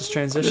the fastest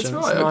transition.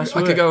 That's right. Nice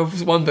I could go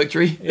with one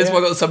victory. That's why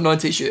I got the sub 9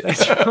 t-shirt.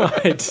 That's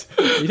right.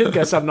 You didn't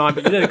go sub 9,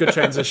 but you did a good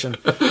transition.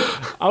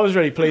 I was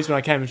really pleased when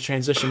I came into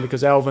transition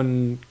because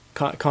Alvin,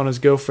 Connor's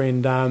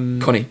girlfriend,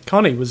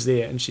 Connie was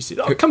there, and she said,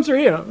 "Oh, come through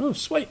here." Oh,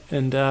 sweet.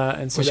 And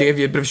so she gave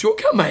you a bit of a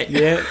shortcut, mate.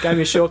 Yeah, gave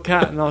me a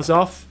shortcut, and I was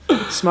off.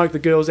 Smoked the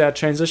girls out of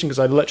transition because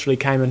I literally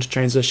came into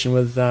transition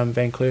with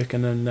Van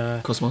Klerken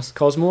and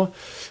Cosmore,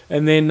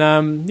 and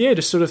then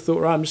just sort of thought,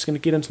 right, I'm just going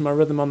to get into my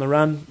rhythm on the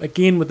run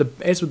again. With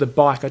the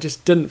bike, I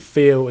just didn't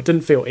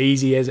feel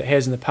easy as it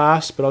has in the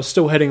past, but I was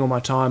still hitting all my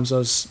times. I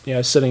was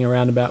sitting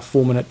around about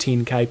 4-minute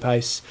 10k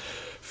pace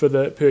for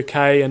the per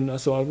k, and I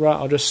thought, right,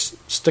 I'll just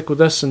stick with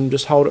this and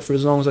just hold it for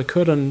as long as I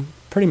could, and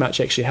pretty much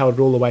actually held it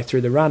all the way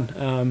through the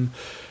run.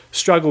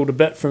 Struggled a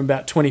bit from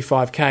about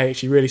 25k,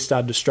 actually really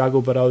started to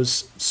struggle, but I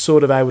was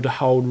sort of able to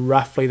hold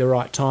roughly the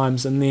right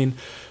times, and then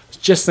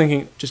just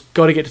thinking, just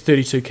got to get to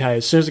 32k.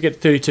 As soon as I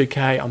get to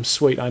 32k, I'm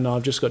sweet. I know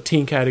I've just got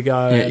 10k to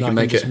go, and I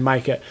can just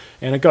make it.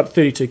 And I got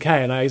to 32k,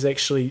 and I was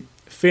actually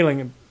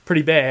feeling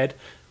pretty bad,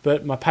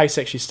 but my pace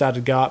actually started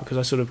to go up because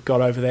I sort of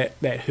got over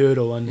that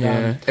hurdle. And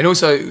and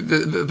also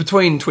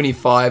between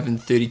 25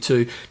 and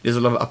 32, there's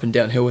a lot of up and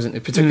down hill, isn't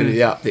there? Particularly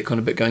the up, that kind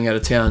of bit going out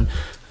of town,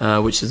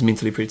 which is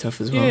mentally pretty tough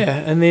as well.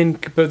 Yeah,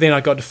 but then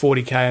I got to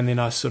 40k, and then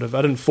I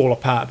didn't fall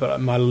apart, but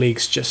my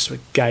legs just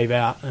gave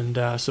out and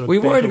sort of. Were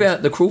you worried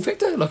about the crawl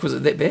factor? Like, was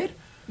it that bad?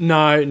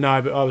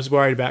 No, but I was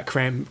worried about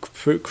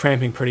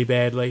cramping pretty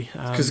badly.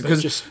 Because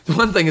the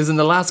one thing is, in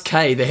the last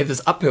K, they have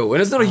this uphill,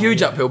 and it's not a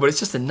huge uphill, but it's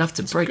just enough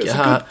to break your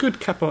heart. Good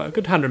couple of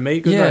 100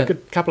 meters.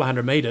 Good couple of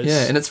 100 meters.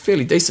 Yeah, and it's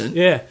fairly decent.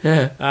 Yeah.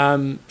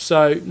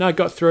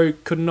 Got through.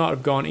 Could not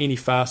have gone any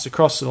faster.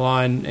 Crossed the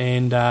line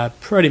and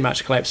pretty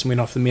much collapsed and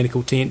went off the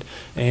medical tent.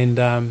 And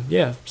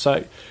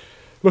so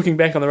looking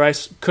back on the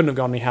race, couldn't have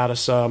gone any harder.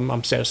 So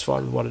I'm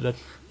satisfied with what I did.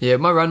 Yeah,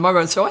 my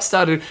run. So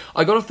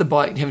I got off the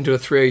bike having to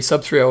do a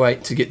sub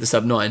 308 to get the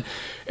sub 9.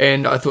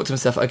 And I thought to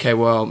myself, okay,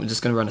 well, I'm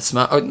just going to run a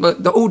smart.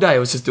 All day I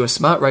was just do a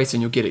smart race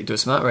and you'll get it, do a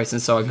smart race. And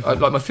so I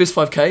like my first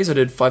 5Ks, I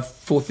did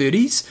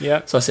 4:30s.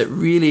 Yeah. So I set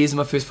really easy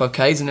my first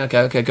 5Ks, and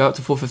okay, go up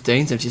to 4:15s.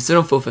 And if you sit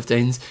on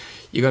 4:15s,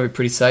 you're going to be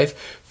pretty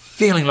safe.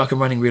 Feeling like I'm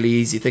running really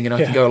easy, thinking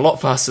I can go a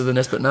lot faster than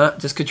this, but no,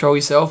 just control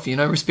yourself,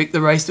 respect the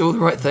race, do all the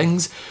right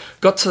things.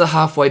 Got to the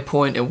halfway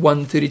point at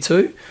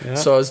 1:32,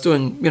 so I was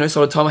doing,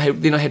 solid time. I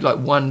had like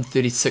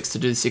 1:36 to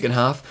do the second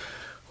half.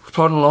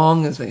 Plodding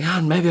along and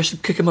thinking, maybe I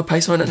should kick in my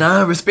pace on it.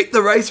 No, respect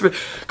the race.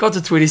 Got to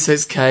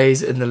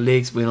 26Ks and the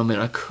legs went on me,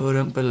 and I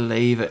couldn't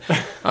believe it.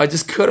 I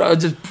just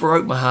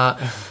broke my heart.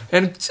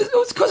 And it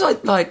was because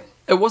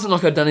it wasn't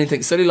like I'd done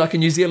anything silly. Like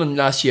in New Zealand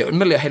last year,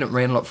 admittedly I hadn't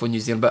ran a lot for New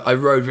Zealand, but I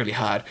rode really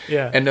hard.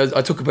 Yeah. And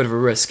I took a bit of a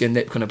risk, and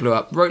that kind of blew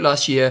up. Rode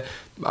last year,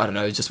 I don't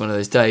know, it was just one of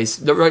those days.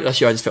 Rode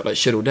last year, I just felt like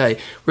shit all day.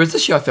 Whereas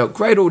this year, I felt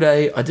great all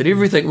day. I did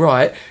everything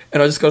right,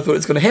 and I just thought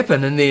it's going to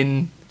happen. And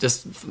then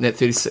just that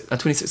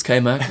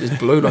 26k mark just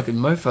blew like a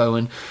mofo.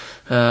 And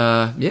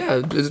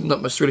there's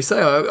not much to really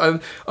say.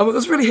 I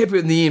was really happy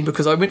in the end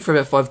because I went for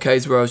about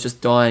 5Ks where I was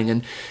just dying,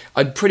 and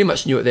I pretty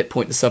much knew at that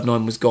point the sub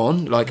 9 was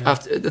gone. Like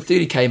after the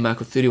 30k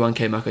mark or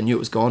 31k mark, I knew it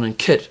was gone. And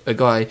Kit, a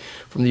guy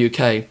from the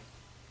UK,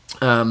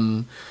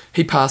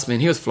 he passed me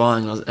and he was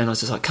flying, and I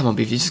was just like, come on,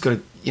 Bev, you just got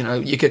to,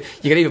 you can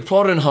either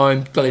plod it in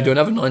home, do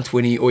another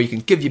 920, or you can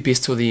give your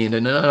best till the end.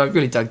 And I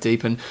really dug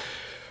deep, and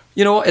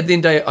you know what, at the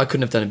end of the day, I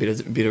couldn't have done a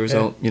better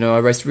result. I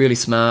raced really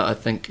smart. I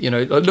think,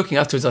 looking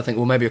afterwards, I think,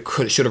 well, maybe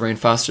I should have ran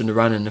faster in the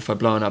run, and if I'd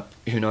blown up,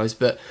 who knows.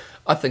 But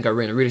I think I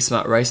ran a really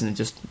smart race, and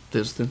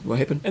that's what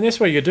happened. And that's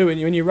what you do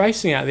when you're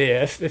racing out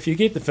there. If you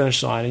get the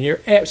finish line and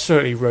you're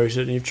absolutely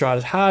rooted and you've tried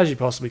as hard as you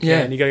possibly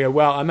can, you got to go,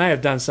 well, I may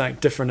have done something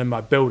different in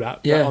my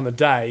build-up, but on the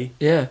day...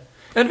 Yeah.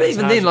 And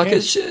even then,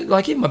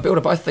 even my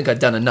build-up, I think I'd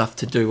done enough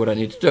to do what I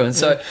needed to do. And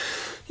so...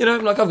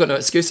 I've got no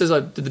excuses. I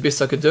did the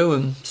best I could do,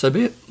 and so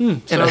be it.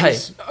 And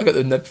I got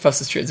the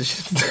fastest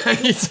transition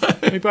today. So.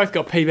 We both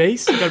got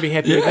PBs. You've got to be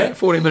happy with that.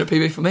 14-minute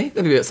PB for me.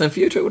 That'd be about the same for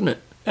you too, wouldn't it?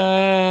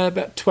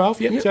 About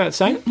 12, it's about the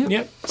same.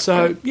 Yep.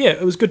 So,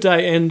 it was a good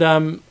day, and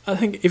I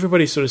think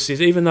everybody sort of says,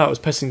 even though it was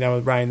pissing down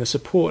with rain, the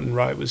support and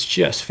road was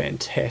just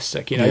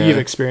fantastic. You've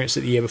experienced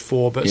it the year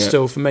before, but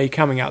still, for me,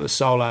 coming out the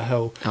Solar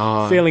Hill,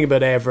 feeling a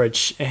bit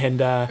average, and...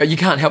 you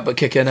can't help but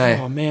kick in, eh?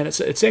 Oh, man,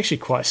 it's actually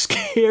quite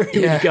scary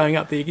when you're going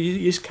up there.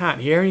 You just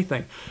can't hear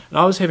anything. And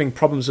I was having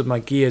problems with my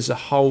gears the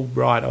whole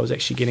ride. I was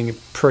actually getting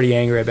pretty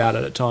angry about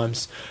it at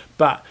times.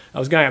 But I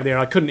was going up there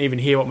and I couldn't even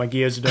hear what my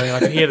gears were doing. I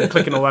could hear them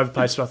clicking all over the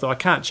place. So I thought, I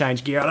can't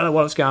change gear. I don't know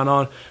what's going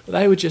on. But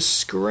they were just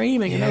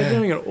screaming and they were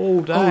doing it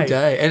all day. All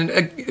day. And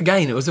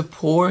again, it was a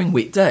pouring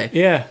wet day.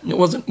 Yeah. It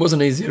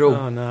wasn't easy at all.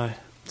 Oh, no.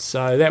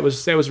 So that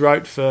was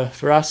rote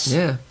for us.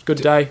 Yeah.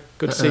 Good day.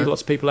 Good to see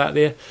lots of people out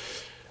there.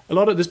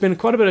 There's been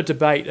quite a bit of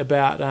debate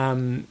about...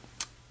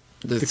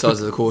 the size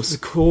of the course. The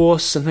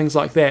course and things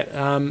like that.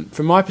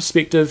 From my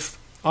perspective,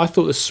 I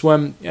thought the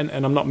swim,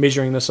 and I'm not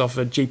measuring this off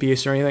a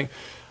GPS or anything,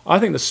 I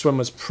think the swim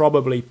was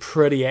probably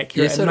pretty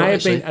accurate. Yeah, so it do I, may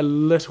have been actually. a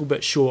little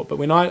bit short, but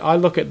when I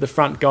look at the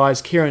front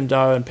guys, Kieran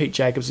Doe and Pete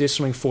Jacobs, they're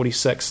swimming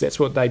 46. That's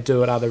what they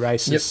do at other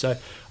races. Yep. So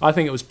I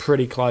think it was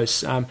pretty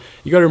close.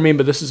 You got to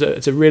remember,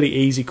 it's a really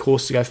easy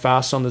course to go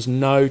fast on. There's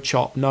no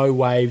chop, no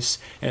waves,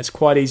 and it's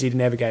quite easy to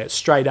navigate. It's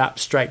straight up,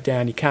 straight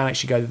down. You can't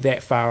actually go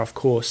that far off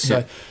course.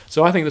 Yeah.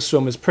 So I think the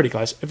swim was pretty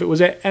close. If it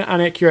was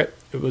inaccurate,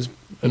 it'd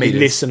be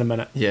Meters. less than a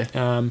minute.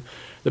 Yeah.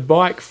 The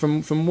bike,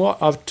 from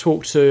what I've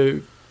talked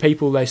to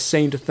people, they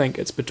seem to think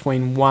it's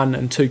between 1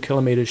 and 2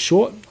 kilometres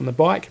short on the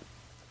bike.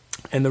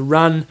 And the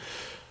run,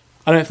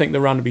 I don't think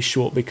the run will be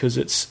short because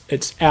it's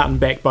out and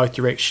back both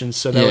directions,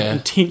 so they'll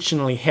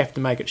intentionally have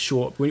to make it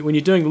short. When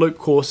you're doing loop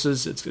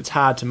courses, it's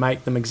hard to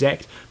make them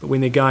exact, but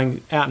when they're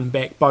going out and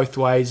back both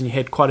ways and you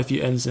had quite a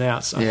few ins and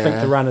outs, I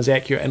think the run is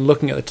accurate. And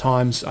looking at the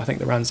times, I think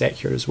the run's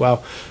accurate as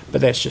well.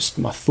 But that's just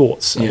my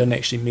thoughts. I didn't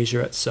actually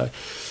measure it. So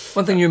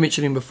One thing you were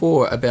mentioning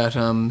before about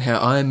how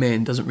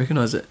Ironman doesn't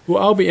recognise it.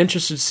 Well, I'll be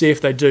interested to see if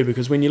they do,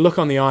 because when you look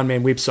on the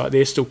Ironman website,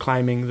 they're still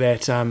claiming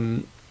that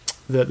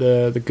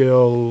the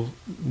girl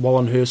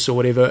Wallenhurst or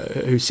whatever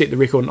who set the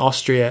record in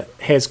Austria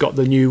has got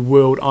the new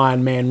world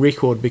Ironman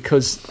record,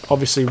 because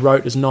obviously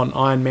Roth is not an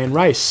Ironman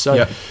race.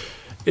 So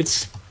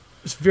it's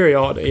very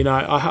odd.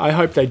 I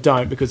hope they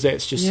don't, because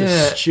that's just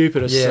the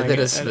stupidest thing. That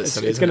is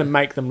silly, it's going to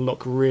make them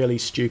look really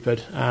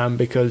stupid,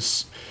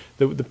 because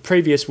the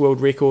previous world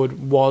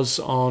record was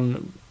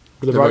on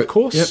the road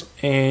course,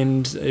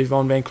 and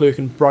Yvonne van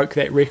Klerken broke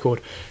that record.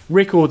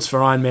 Records for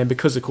Ironman,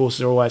 because the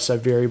courses are always so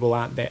variable,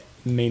 aren't that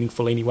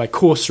meaningful anyway.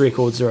 Course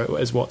records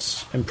is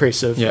what's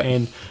impressive,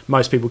 and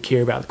most people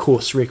care about the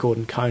course record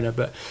in Kona.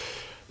 But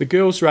the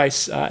girls'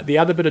 race, the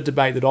other bit of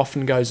debate that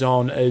often goes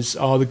on is,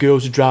 the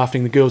girls are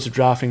drafting,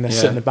 they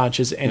sit in the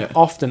bunches, and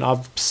often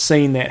I've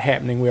seen that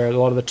happening where a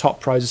lot of the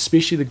top pros,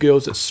 especially the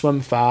girls that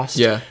swim fast,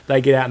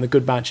 they get out in the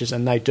good bunches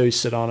and they do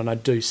sit on, and I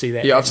do see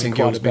that. Yeah, I've seen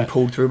girls being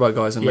pulled through by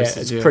guys in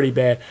races. It's pretty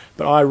bad.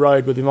 But I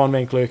rode with Yvonne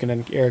van Klerken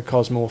and Eric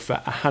Cosmore for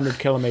 100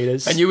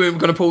 kilometres. And you weren't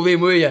going to pull them,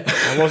 were you?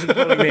 I wasn't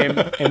pulling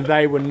them, and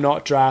they were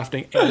not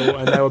drafting at all,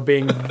 and they were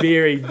being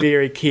very,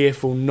 very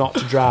careful not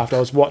to draft. I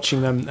was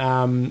watching them,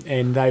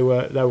 and they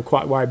were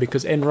quite worried,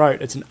 because en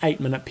route it's an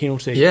 8-minute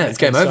penalty. Yeah, it's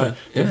game over.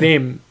 For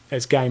them,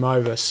 it's game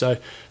over. So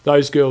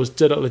those girls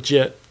did it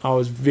legit. I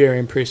was very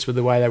impressed with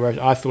the way they were.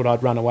 I thought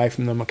I'd run away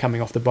from them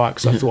coming off the bike,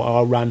 so I thought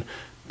I'll run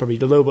probably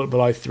a little bit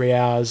below 3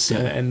 hours,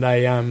 and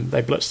they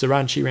blitzed the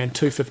run. She ran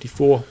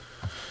 2:54.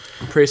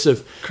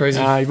 Impressive. Crazy.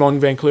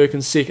 Yvonne van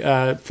Klerken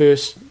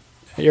first,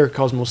 Eric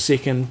Cosmore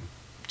second,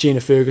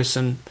 Gina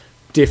Ferguson,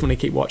 definitely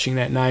keep watching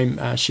that name.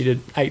 She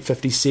did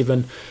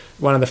 8:57,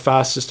 one of the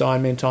fastest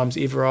Ironman times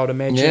ever, I would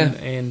imagine.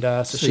 And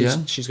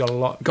so she's got a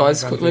lot.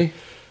 Guys, quickly.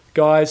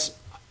 Guys,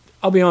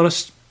 I'll be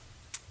honest,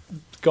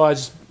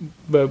 guys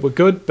were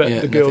good,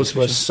 but the girls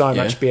were so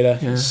much better.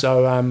 Yeah.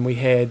 So we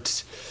had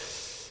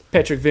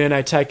Patrick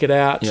Verne take it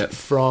out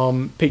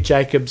from Pete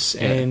Jacobs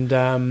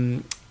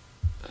and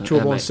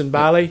Chorborn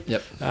Sinbali.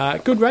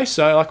 Good race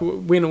though. Like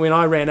when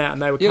I ran out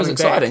and they were coming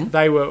back,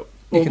 they were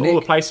all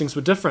the placings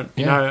were different.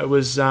 You know, it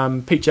was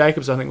Pete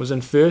Jacobs, I think, was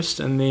in first,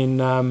 and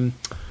then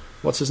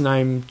what's his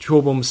name,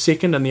 Chorborn was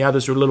second, and the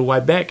others were a little way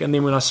back. And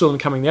then when I saw them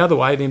coming the other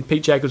way, then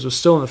Pete Jacobs was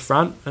still in the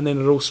front, and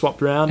then it all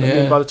swapped around. And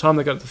then by the time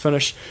they got to the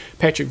finish,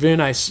 Patrick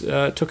Verne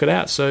took it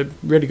out. So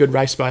really good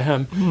race by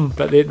him.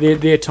 But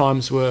their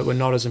times were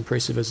not as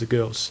impressive as the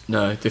girls.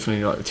 No,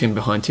 definitely not. 10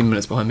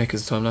 minutes behind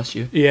Mecca's time last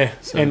year. Yeah,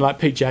 so. And like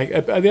Pete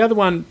Jacobs. The other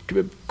one,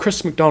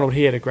 Chris McDonald,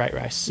 he had a great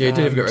race. Yeah, he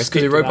did have a great race,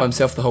 because he rode by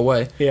himself the whole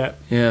way. Yeah.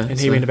 And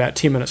he went about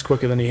 10 minutes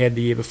quicker than he had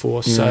the year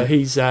before. So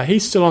he's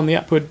still on the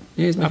upward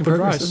he's making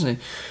progress, rise. Isn't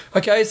he?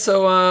 Okay,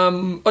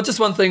 so just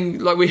one thing,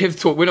 like we have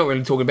talked, we're not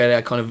really talking about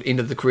our kind of end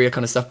of the career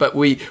kind of stuff, but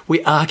we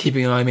are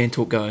keeping an Ironman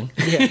talk going.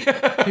 Yeah,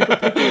 people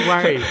are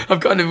worried.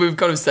 We've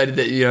kind of stated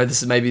that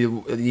this is maybe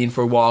the end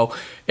for a while,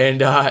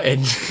 and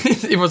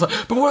everyone's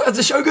like, but where's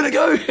the show going to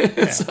go?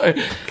 So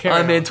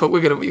Ironman talk,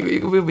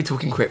 we'll be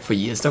talking crap for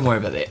years. Don't worry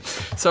about that.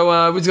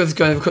 So we're just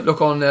going to have a quick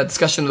look on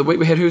discussion of the week.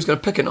 We had who's going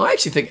to pick it. And I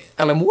actually think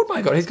Alan Ward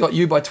he's got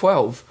you by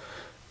 12.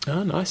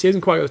 Oh, nice. He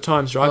hasn't quite got the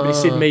times right, but he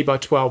said me by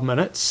 12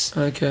 minutes.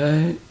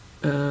 Okay.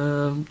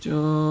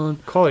 John.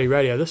 Quality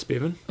radio, this,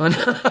 Bevan.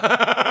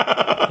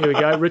 Here we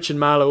go. Richard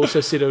Marlowe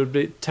also said it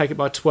would take it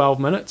by 12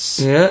 minutes.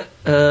 Yeah.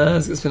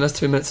 It's been us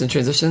 2 minutes in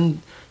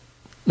transition.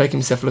 Making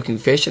himself look in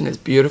fashion. That's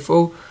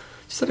beautiful.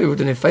 Just some people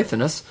didn't have faith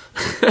in us.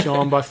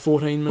 John by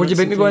 14 minutes. What did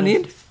you beat me by in the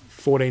end?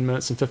 14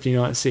 minutes and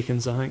 59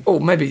 seconds, I think. Oh,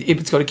 maybe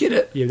Ebert's got to get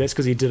it. Yeah, that's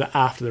because he did it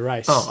after the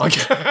race. Oh,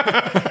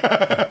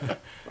 okay.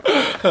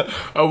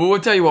 Well, we'll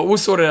tell you what. We'll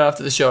sort it out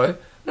after the show.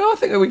 No, I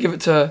think that we give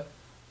it to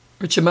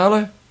Richard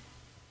Marlowe.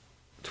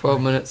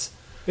 12 minutes.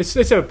 Let's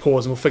have a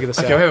pause and we'll figure this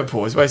out. Okay, we'll have a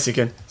pause. Wait a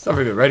second. It's not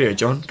very good radio,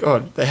 John.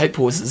 God, they hate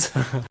pauses.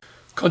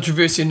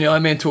 Controversy in the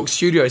Ironman Talk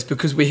studios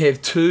because we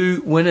have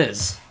two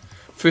winners.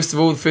 First of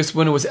all, the first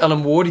winner was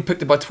Alan Ward. He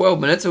picked it by 12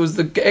 minutes. It was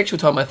the actual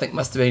time, I think,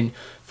 must have been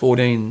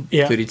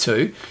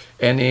 14:32.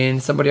 And then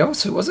somebody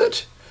else, who was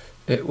it?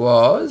 It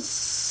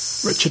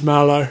was Richard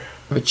Marlowe.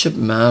 Richard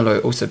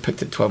Marlowe also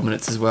picked it 12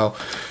 minutes as well.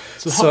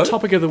 So the hot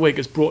topic of the week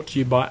is brought to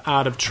you by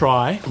Art of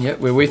Try. Yeah,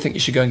 where we think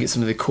you should go and get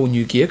some of their cool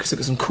new gear because they've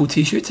got some cool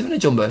t-shirts, haven't they,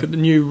 Jumbo? Got the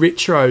new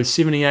Retro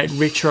 78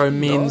 Retro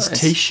men's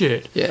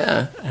t-shirt.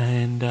 Yeah.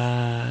 And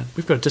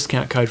we've got a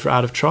discount code for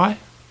Art of Try.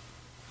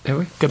 Have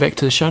we? Go back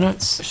to the show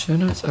notes. Show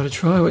notes, Art of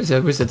Try. What is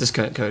that? Where's the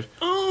discount code?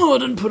 Oh, I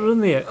didn't put it in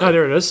there. Oh,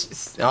 there it is.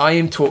 It's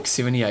IM Talk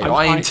 78.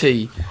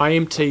 IMT.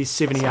 IMT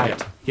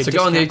 78. So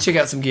go on there, check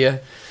out some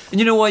gear. And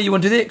you know why you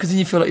want to do that? Because then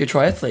you feel like you're a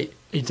triathlete.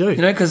 You do. You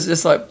know, because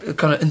it's like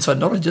kind of inside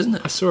knowledge, isn't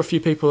it? I saw a few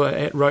people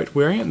at Rote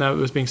wearing it, and it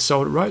was being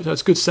sold at Rote. So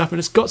it's good stuff, and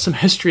it's got some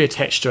history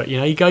attached to it. You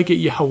know, you go get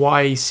your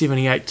Hawaii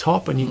 78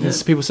 top, and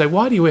people say,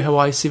 "Why do you wear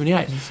Hawaii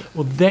 78?"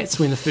 Well, that's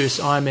when the first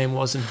Ironman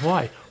was in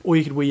Hawaii. Or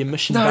you could wear your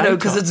Mission Bay. No,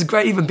 because it's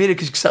great, even better,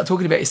 because you can start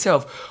talking about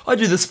yourself. I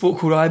do this sport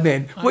called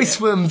Ironman. We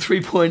swim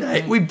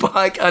 3.8. We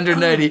bike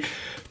 180.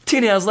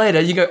 10 hours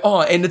later, you go,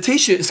 oh, and the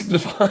t-shirt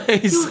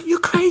signifies... You're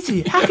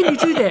crazy. How can you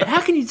do that?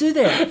 How can you do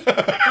that?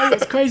 Oh,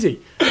 that's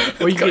crazy.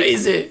 Or you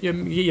get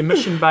your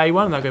Mission Bay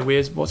one, and they'll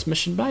go, what's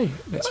Mission Bay?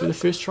 That's where the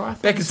first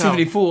triathlon. Back in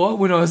 74,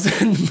 when I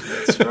was in...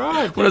 That's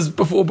right.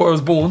 Before I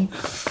was born.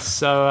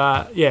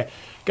 So, yeah,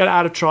 go to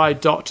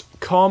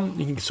artoftry.com.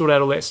 You can sort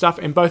out all that stuff.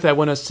 And both our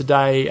winners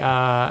today...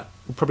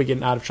 we'll probably get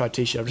an Art of Try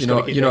t-shirt.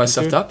 I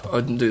stuffed up. I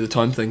didn't do the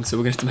time thing, so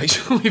we're going to have to make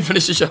sure we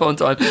finish the show on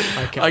time.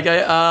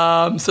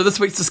 Okay. So this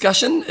week's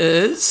discussion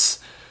is...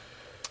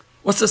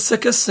 What's the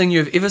sickest thing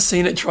you've ever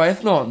seen at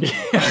triathlon?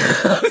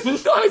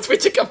 Nice,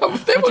 where'd you come up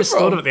with that one from? I just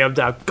thought of it the other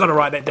day. I've got to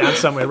write that down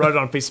somewhere. Wrote it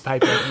on a piece of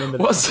paper.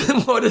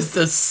 What is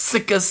the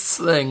sickest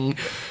thing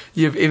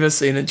you've ever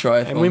seen at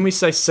triathlon? And when we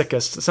say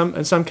sickest,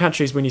 in some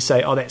countries when you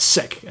say, oh, that's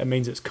sick, it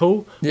means it's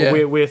cool. Yeah.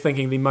 Well, we're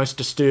thinking the most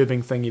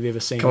disturbing thing you've ever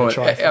seen at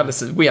triathlon.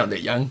 Listen, we aren't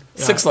that young.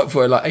 Six like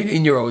for like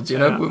 18-year-olds, you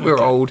know. We're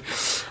old.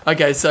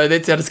 Okay, so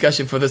that's our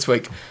discussion for this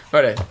week.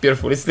 Righto,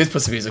 beautiful. Let's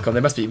put some music on.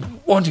 They must be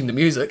wanting the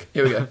music.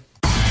 Here we go.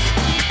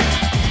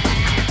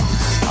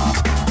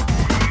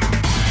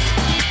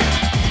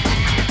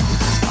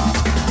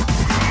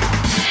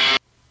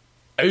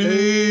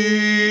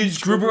 Age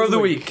Grouper of the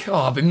Week. Oh,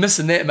 I've been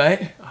missing that,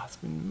 mate. Oh, it's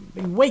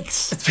been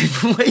weeks. It's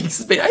been weeks.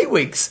 It's been 8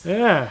 weeks.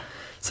 Yeah.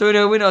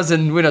 So when I was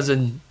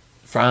in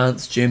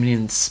France, Germany,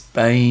 and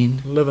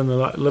Spain, living the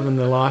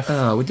life.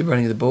 Oh, we did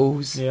Running the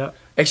Bulls. Yeah.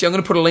 Actually, I'm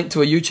going to put a link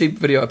to a YouTube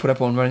video I put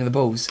up on Running the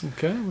Bulls.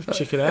 Okay, we'll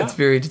check it out. It's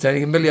very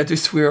entertaining. Admittedly, I do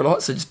swear a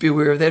lot, so just be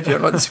aware of that. If you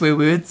don't like the swear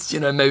words,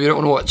 maybe you don't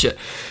want to watch it.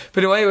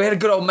 But anyway, we had a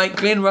good old mate,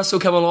 Glenn Russell,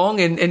 come along,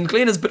 and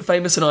Glenn is a bit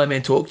famous in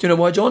Ironman Talk. Do you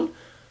know why, John?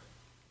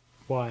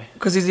 Why?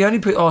 Because he's the only...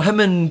 him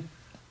and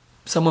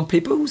someone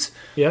Peoples.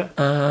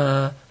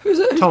 Yeah. Who's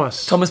it?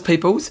 Thomas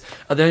Peoples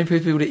are the only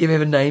people that ever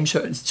have a name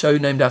show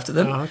named after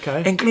them. Oh,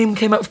 okay. And Glenn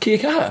came up with Kia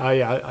Kaha. Oh,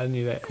 yeah, I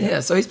knew that. Yeah,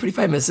 so he's pretty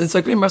famous. And so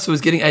Glenn Russell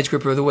was getting Age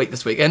Grouper of the Week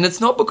this week. And it's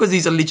not because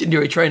he's a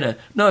legendary trainer.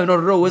 No, not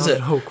at all, is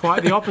it? Oh,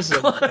 quite the opposite.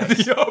 Quite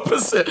the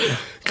opposite.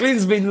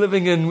 Glenn's been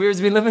living in... Where has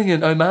he been living?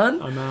 In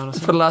Oman? Oman.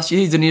 For the last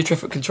year, he's in air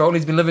traffic control.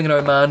 He's been living in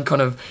Oman,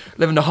 kind of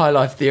living the high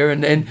life there.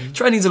 And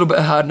training's a little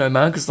bit hard in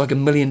Oman because it's like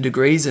 1,000,000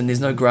 degrees and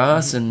there's no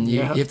grass and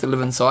you have to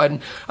live inside.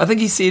 And I think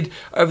he said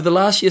over the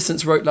last year,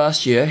 since Rote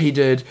last year, he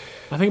did...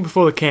 I think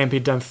before the camp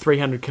he'd done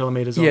 300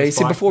 kilometres on his bike. Yeah, he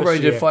said before Rote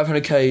he did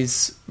 500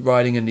 Ks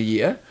riding in a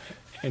year.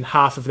 And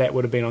half of that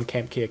would have been on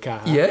Camp Kia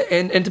Kaha. Yeah,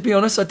 and to be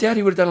honest, I doubt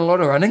he would have done a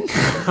lot of running.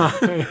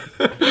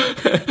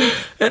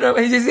 And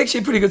he's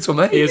actually a pretty good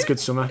swimmer. He is a good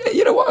swimmer.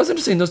 You know what, I was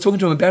interested. I was talking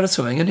to him about his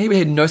swimming, and he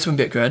had no swim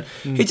background.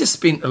 He just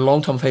spent a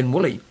long time with Hayden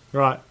Woolley.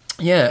 Right.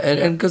 Yeah,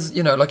 and because,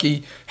 like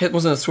he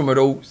wasn't a swimmer at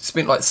all,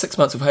 spent like 6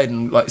 months with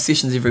Hayden, like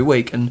sessions every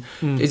week, and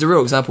he's a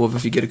real example of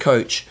if you get a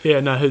coach.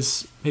 Yeah, no,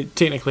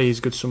 technically he's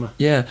a good swimmer.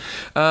 Yeah,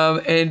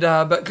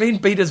 but Glenn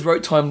beat his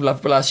Rote time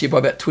last year by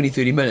about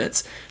 20-30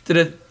 minutes, did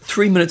it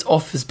 3 minutes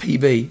off his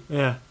PB.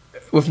 Yeah.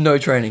 With no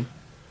training.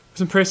 It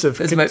was impressive,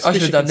 I should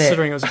have done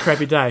considering it was a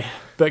crappy day.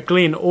 But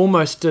Glenn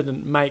almost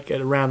didn't make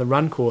it around the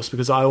run course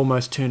because I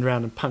almost turned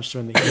around and punched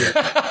him in the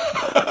head.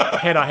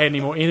 Had I had any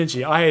more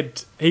energy.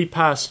 He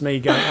passed me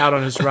going out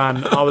on his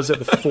run. I was at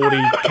the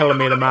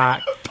 40-kilometre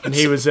mark and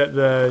he was at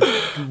the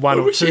 1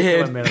 or 2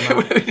 kilometre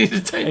mark.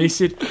 And he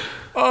said,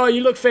 oh,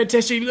 you look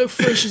fantastic, you look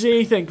fresh as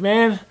anything,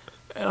 man.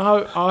 And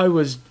I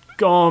was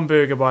gone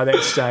burger by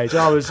that stage.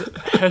 I was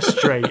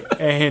history,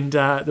 and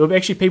there were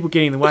actually people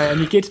getting in the way, and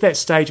you get to that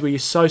stage where you're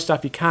so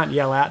stuffed you can't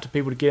yell out to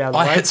people to get out of the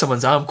way. I hit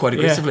someone's arm quite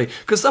aggressively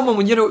because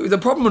someone, the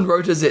problem in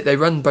Rote is that they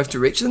run both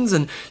directions,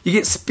 and you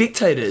get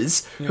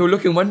spectators who are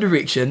looking one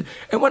direction,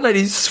 and one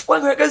lady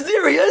swung out, goes,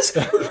 there he is,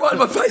 right in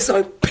my face,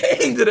 and I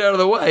banged it out of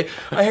the way.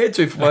 I had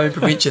to for my own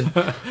prevention.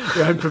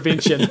 Your own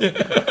prevention.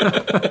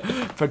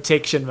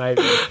 Protection,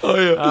 maybe. Oh,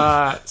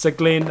 yeah. So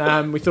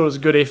Glenn, we thought it was a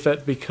good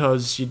effort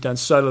because you'd done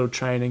so little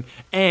training,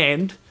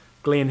 and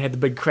Glenn had the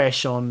big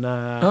crash on...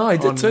 he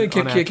did too,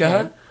 Kia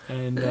Kaha.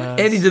 And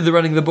he did the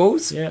Running the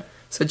Bulls. Yeah.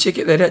 So check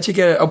that out. Check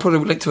it out. I'll put a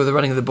link to the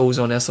Running of the Bulls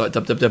on our site,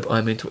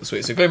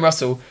 www.ironman.sweet. So Glenn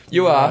Russell,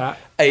 you are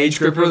Age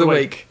Grouper of the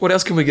Week. What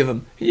else can we give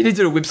him? You need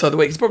to do a Website of the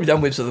Week. He's probably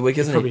done Website of the Week,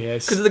 hasn't he? Probably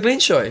has. Because of the Glenn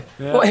show.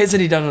 Yeah. What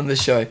hasn't he done on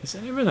this show? He's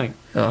done everything.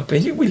 Oh,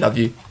 Glenn, we love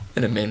you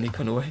in a manly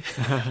kind of way.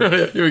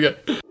 Here we go.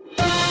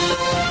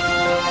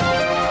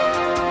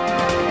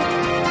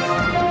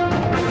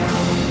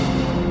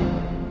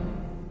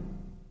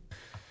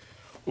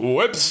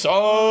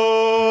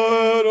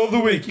 website of the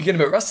week. You're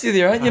getting a bit rusty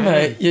there, aren't you,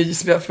 mate? You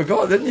just about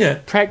forgot, didn't you?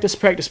 Practice.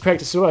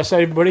 So I say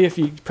to everybody, if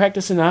you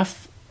practice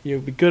enough,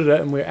 you'll be good at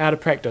it, and we're out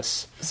of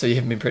practice. So you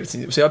haven't been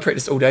practicing. See, I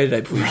practiced all day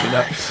today before you turned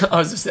up. I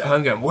was just at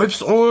home going,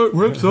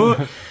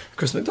 website.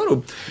 Chris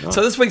McDonald. Nice.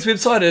 So this week's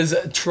website is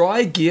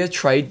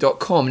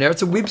trygeartrade.com. Now,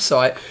 it's a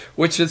website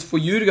which is for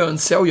you to go and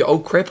sell your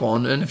old crap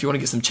on, and if you want to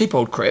get some cheap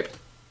old crap,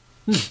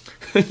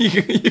 you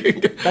can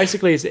go.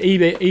 Basically, it's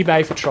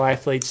eBay for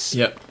triathletes.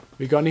 Yep.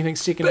 We got anything But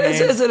secondhand?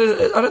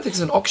 I don't think it's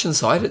an auction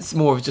site. It's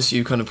more of just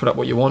you kind of put up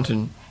what you want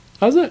and...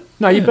 Oh, is it?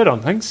 No, you Yeah. bid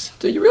on things.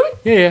 Do you really?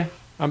 Yeah.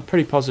 I'm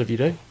pretty positive you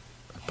do.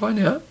 Buy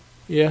now?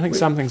 Yeah, I think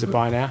some things are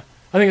buy now.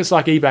 I think it's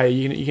like eBay.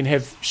 You can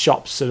have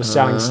shops that are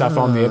selling stuff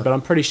on there, but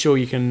I'm pretty sure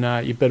you can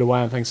you bid away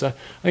on things. So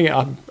I think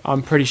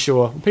I'm pretty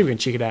sure people can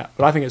check it out.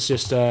 But I think it's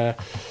just an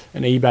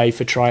eBay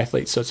for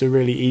triathletes. So it's a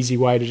really easy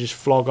way to just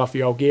flog off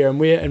your old gear. And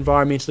we're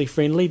environmentally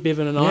friendly,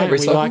 Bevan and I. Yeah, And we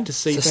recycle. like to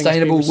see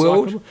Sustainable things be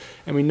world. recyclable.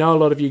 And we know a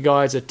lot of you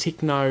guys are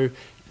techno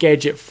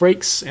gadget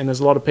freaks, and there's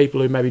a lot of people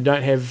who maybe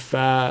don't have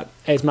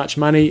as much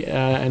money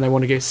and they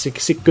want to get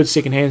good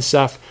second-hand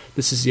stuff.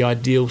 This is the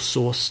ideal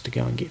source to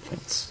go and get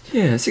things.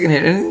 Yeah,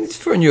 secondhand. And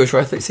for a newer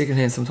triathlete,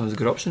 secondhand is sometimes a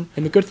good option.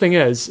 And the good thing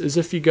is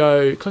if you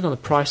go click on the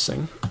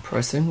pricing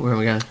Pricing, where are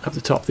we going? up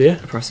the top there,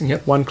 Pricing,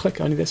 yep. one click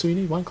only. That's all you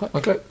need. One click.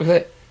 Okay,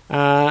 okay.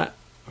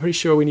 Pretty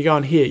sure when you go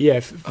on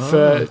here,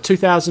 for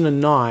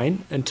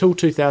 2009 until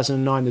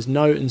 2009, there's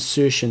no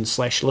insertion /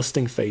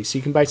 listing fee, so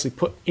you can basically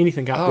put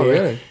anything up Oh, there.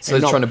 really? So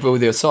and they're trying to build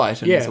their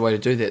site, and Yeah. there's a way to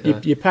do that.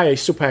 Though. You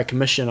still pay a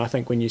commission, I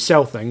think, when you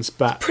sell things,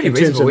 but Pretty in terms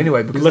reasonable of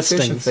anyway, because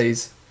insertion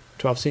fees.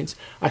 12 cents.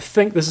 I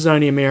think this is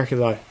only America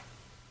though,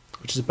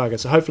 which is a bugger.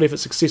 So hopefully, if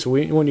it's successful,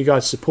 we want you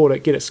guys to support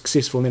it, get it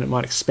successful, and then it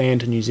might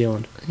expand to New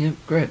Zealand. Yeah,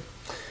 great.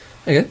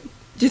 Okay.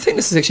 Do you think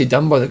this is actually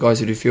done by the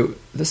guys who do fuel?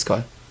 This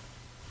guy?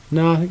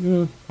 No, I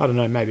think I don't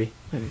know. Maybe.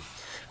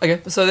 Okay,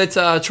 so that's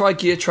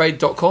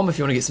trygeartrade.com if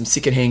you want to get some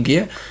second-hand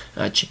gear.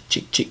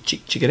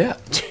 Check it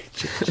out.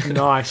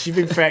 Nice. You've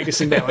been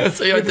practicing that one.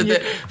 See, I did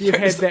that. You've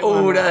had Practiced that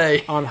all one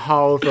day. on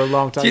hold for a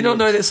long time. Do you not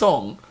know that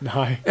song?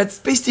 No. It's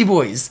Beastie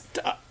Boys.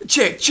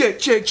 Check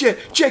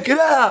it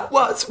out.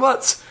 What's?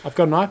 I've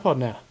got an iPod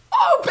now.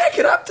 Oh, back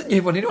it up. Didn't you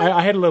have one anyway?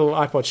 I had a little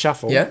iPod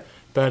Shuffle. Yeah.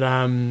 But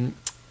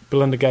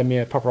Belinda gave me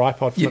a proper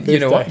iPod for my birthday. You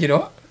know what?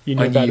 You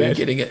knew I about knew you were that.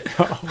 getting it.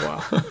 Oh,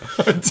 wow.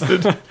 I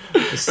did.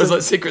 It was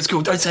like secret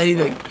school. Don't say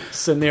anything.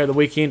 Sitting there at the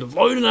weekend,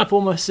 loading up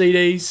all my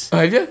CDs. Oh,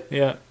 have you?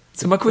 Yeah.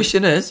 So my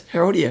question is,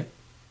 how old are you?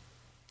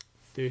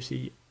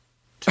 32.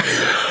 Took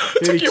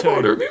you a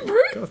while to remember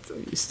it. God,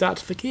 you start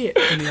to forget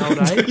in the old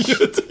age.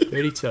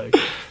 32.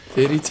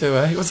 32,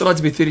 eh? What's it like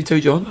to be 32,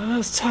 John? Oh,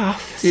 it's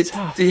tough. Do It's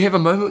tough. you have a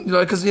moment,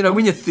 because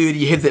when you're 30,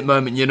 you have that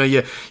moment, you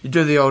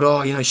do the old,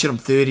 shit, I'm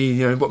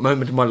 30, what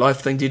moment in my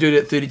life thing. Do you do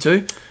that at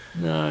 32?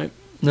 No.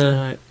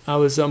 I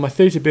was on my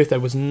 30th birthday.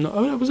 It was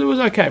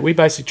okay. We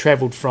basically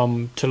travelled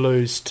from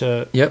Toulouse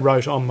to Yep.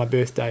 Rote on my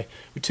birthday.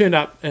 We turned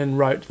up in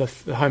Rote, the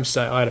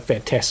homestay. I had a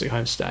fantastic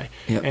homestay.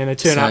 Yep. And they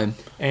turned Same. up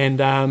and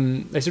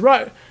they said,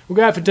 right, we'll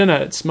go out for dinner.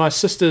 It's my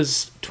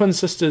twin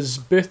sister's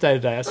birthday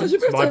today. I said, it's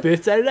your it's my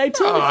birthday today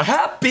too. Oh,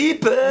 happy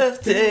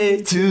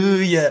birthday to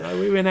you. So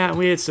we went out and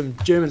we had some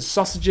German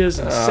sausages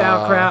and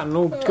sauerkraut and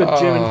all good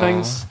German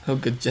things. Oh,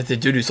 good. They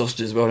do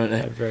sausages as well, don't They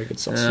they? had very good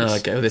sausages. Oh,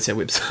 okay, well, that's our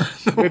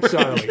website.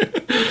 Website.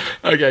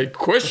 Okay,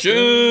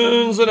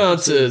 questions and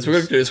answers. We're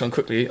going to do this one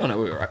quickly. Oh, no,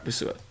 we're all right. We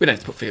don't have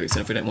to put Felix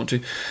in if we don't want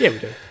to. Yeah, we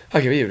do.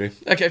 Okay, yeah, we do.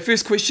 Okay,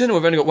 first question.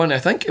 We've only got one, I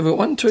think. Have we got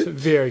one, two?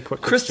 Very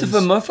quick Christopher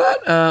questions.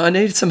 Moffat, I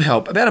needed some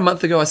help. About a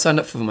month ago, I signed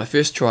up for my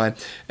first try.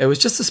 It was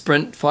just a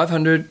sprint,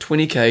 500,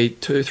 20k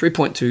to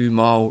 3.2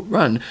 mile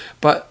run.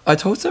 But I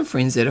told some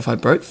friends that if I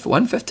broke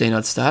 115,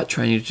 I'd start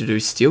training to do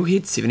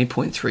Steelhead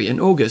 70.3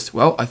 in August.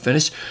 Well, I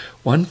finished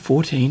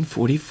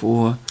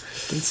 114.44.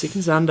 16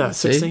 seconds under.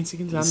 See? 16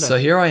 seconds under. So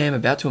here I am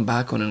about to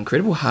embark on an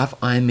incredible half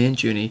Ironman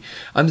journey.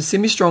 I'm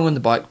semi-strong on the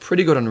bike,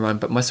 pretty good on the run,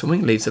 but my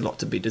swimming leaves a lot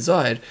to be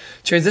desired.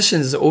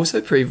 Transitions are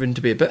also proven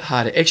to be a bit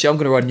harder. Actually, I'm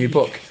going to write a new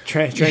book.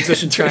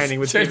 Transition training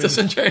with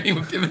Transition training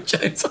with Bevan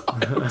James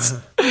Isles.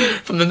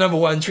 From the number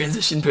one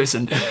transition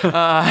person.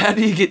 How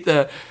do you get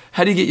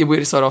your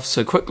website off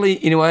so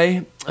quickly?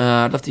 Anyway,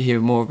 I'd love to hear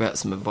more about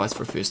some advice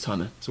for a first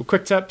timer. So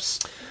quick tips.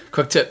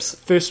 Quick tips.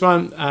 First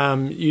one,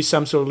 use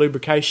some sort of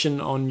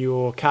lubrication on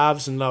your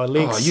calves and lower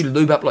legs. Oh, you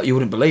lube up like you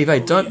wouldn't believe, eh?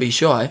 Don't be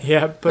shy.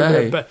 Yeah,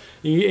 Hey. but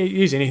you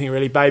use anything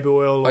really, baby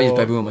oil. I use or-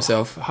 baby oil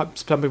myself.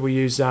 Some people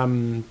use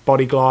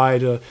Body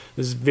Glide. Or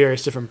there's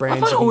various different I brands.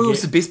 find you can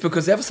oil's get. the best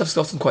because the other stuff's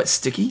often quite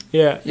sticky.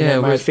 Yeah, Yeah, it may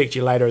whereas- affect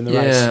you later in the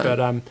race. Yeah.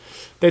 But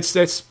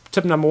that's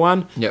tip number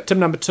one. Yep. Tip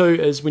number two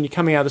is when you're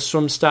coming out of the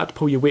swim, start to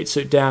pull your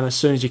wetsuit down as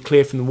soon as you're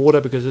clear from the water,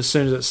 because as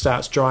soon as it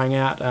starts drying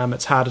out,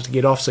 it's harder to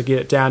get off. So get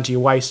it down to your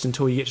waist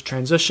until you get to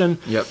transition.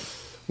 Yep.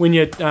 When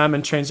you're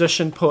in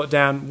transition, pull it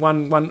down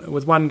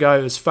with one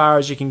go as far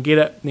as you can get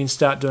it, and then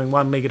start doing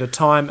one leg at a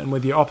time. And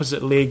with your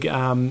opposite leg,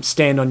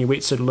 stand on your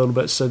wetsuit a little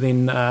bit, so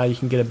then you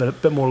can get a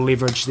bit more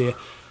leverage there.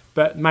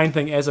 But main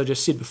thing, as I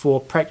just said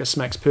before, practice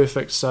makes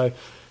perfect. So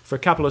for a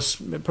couple of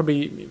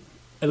probably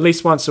at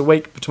least once a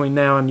week between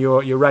now and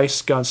your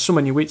race, go and swim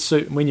in your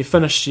wetsuit. And when you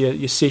finish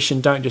your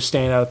session, don't just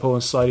stand out of the pool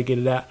and slowly get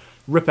it out.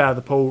 Rip out of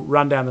the pool,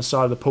 run down the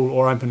side of the pool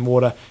or open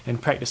water, and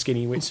practice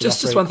getting your wetsuit.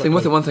 Just one thing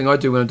with it. One thing I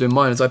do when I do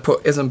mine is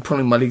as I'm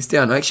pulling my legs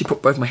down, I actually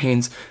put both my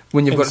hands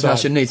when you've got it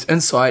past your knees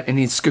inside, and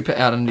then scoop it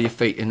out under your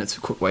feet, and it's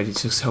a quick way to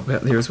just help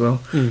out there as well.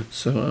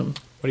 So.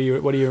 What do you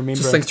remember?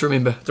 Just things to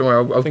remember. Don't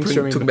worry, I'll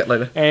talk about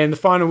later. And the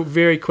final,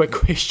 very quick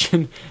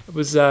question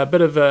was a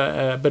bit of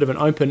an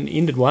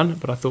open-ended one,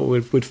 but I thought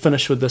we'd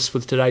finish with this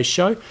with today's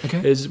show.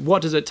 Okay. Is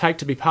what does it take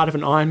to be part of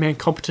an Ironman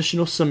competition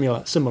or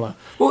similar?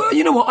 Well,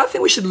 you know what? I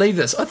think we should leave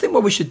this. I think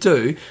what we should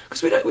do,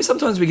 because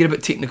sometimes we get a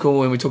bit technical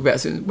when we talk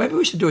about it. Maybe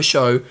we should do a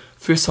show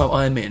first time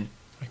Ironman.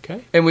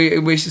 Okay. And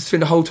we should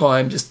spend the whole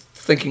time just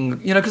thinking,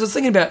 because I was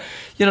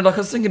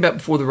thinking about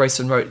before the race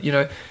and wrote,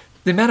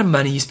 the amount of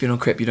money you spend on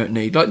crap you don't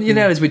need. Like,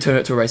 nowadays we turn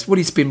out to a race. What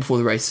do you spend before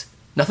the race?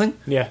 Nothing?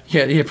 Yeah,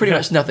 pretty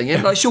much nothing.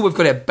 And sure, we've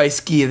got our base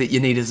gear that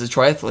you need as a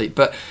triathlete,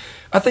 but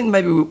I think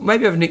maybe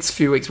over the next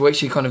few weeks we'll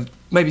actually kind of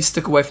maybe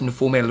stick away from the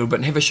format a little bit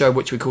and have a show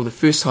which we call the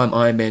first time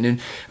Ironman, and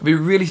we'll be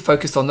really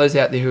focused on those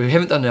out there who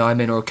haven't done an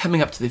Ironman or are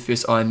coming up to their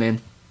first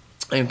Ironman.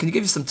 And can you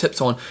give you some tips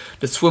on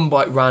the swim,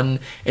 bike, run,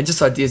 and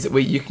just ideas that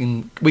we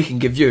can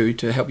give you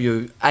to help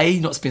you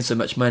A, not spend so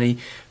much money,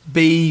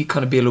 B,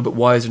 kind of be a little bit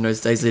wiser in those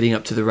days leading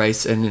up to the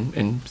race,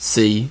 and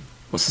C,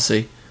 what's the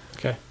C?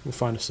 Okay, we'll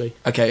find a C.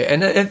 Okay,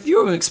 and if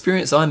you're an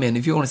experienced Ironman,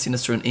 if you want to send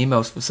us through an email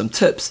with some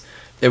tips,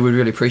 they would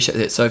really appreciate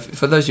that. So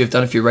for those who have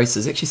done a few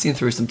races, actually send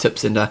through some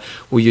tips, and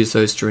we'll use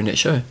those during that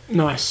show.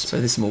 Nice. So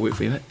there's some more work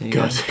for you, mate.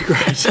 Good,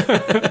 great.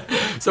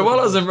 So while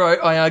I was in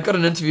Roe, I got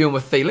an interview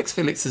with Felix.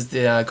 Felix is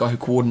the guy who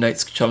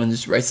coordinates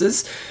challenge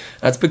races.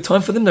 It's big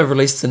time for them. They've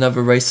released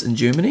another race in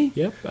Germany.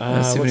 Yep.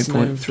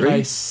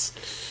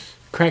 70.3.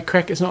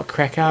 Crack. It's not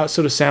Krakow. It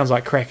sort of sounds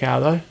like Krakow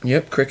though.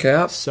 Yep,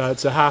 Krakow. So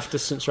it's a half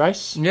distance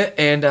race. Yeah,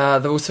 and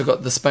they've also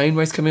got the Spain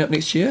race coming up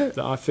next year.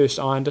 The first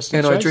iron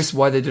distance and race. I addressed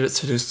why they did it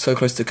so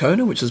close to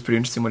Kona, which is pretty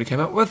interesting what he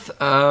came up with.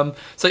 So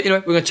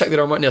we're going to check that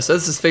on right now. So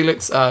this is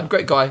Felix,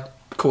 great guy,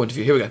 cool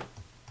interview. Here we go.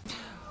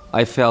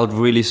 I felt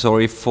really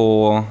sorry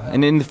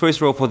and in the first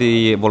row for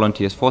the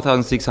volunteers,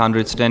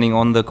 4,600 standing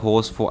on the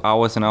course for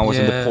hours and hours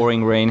in the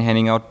pouring rain,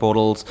 handing out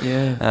bottles,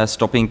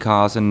 stopping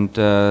cars and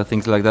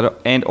things like that,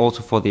 and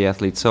also for the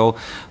athletes. So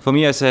for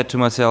me, I said to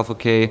myself,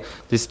 okay,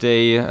 this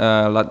day,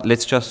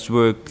 let's just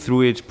work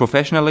through it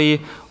professionally,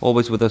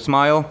 always with a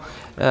smile.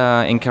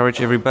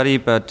 Encourage everybody,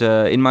 but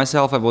in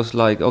myself I was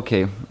like,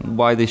 okay,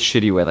 why this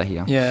shitty weather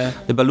here? Yeah.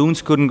 The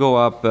balloons couldn't go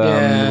up.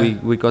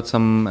 We got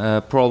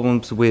some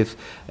problems with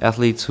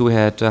athletes who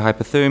had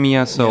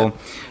hypothermia, so it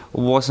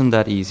wasn't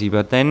that easy.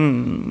 But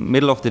then,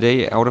 middle of the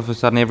day, out of a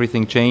sudden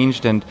everything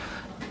changed, and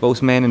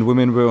both men and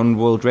women were on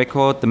world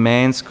record. The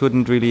men's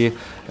couldn't really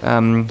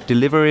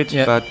deliver it,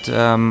 but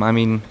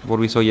what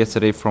we saw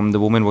yesterday from the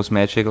women was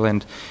magical,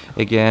 and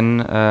again,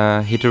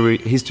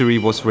 history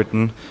was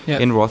written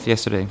in Roth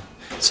yesterday.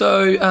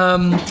 So,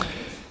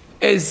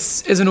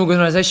 as an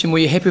organisation, were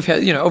you happy with how,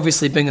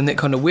 obviously being in that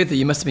kind of weather,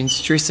 you must have been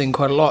stressing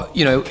quite a lot,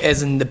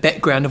 as in the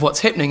background of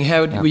what's happening.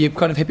 Were you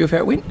kind of happy with how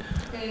it went?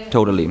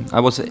 Totally. I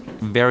was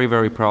very,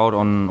 very proud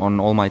on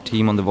all my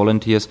team, on the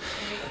volunteers.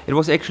 It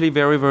was actually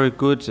very, very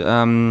good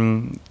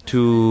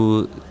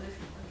to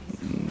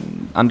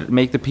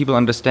make the people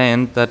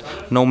understand that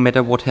no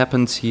matter what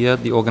happens here,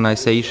 the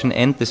organization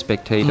and the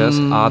spectators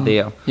are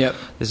there. Yep.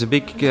 There's a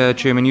big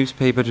German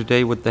newspaper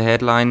today with the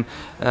headline,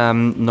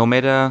 no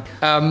matter...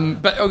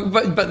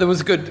 But there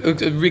was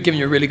giving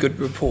you a really good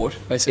report,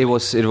 basically.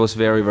 It was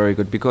very, very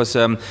good, because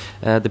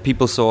the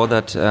people saw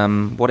that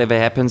whatever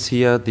happens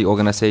here, the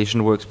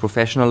organization works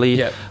professionally.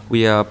 Yep.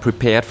 We are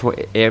prepared for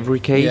every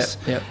case,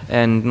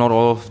 and not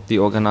all of the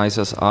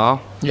organizers are.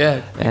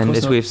 Yeah, and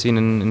as we have seen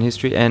in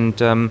history, and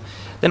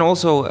then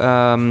also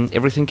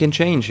everything can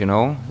change.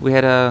 We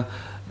had a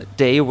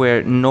day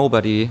where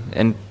nobody,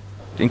 and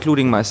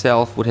including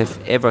myself, would have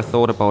ever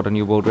thought about a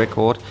new world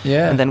record.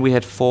 Yeah. And then we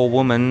had 4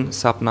 women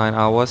sub 9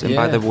 hours, and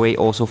by the way,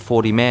 also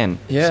 40 men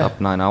sub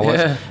 9 hours.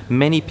 Yeah.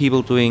 Many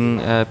people doing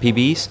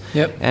PBs,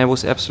 and it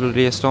was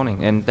absolutely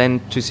astounding. And then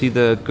to see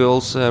the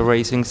girls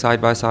racing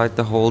side by side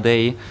the whole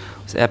day.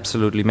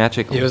 Absolutely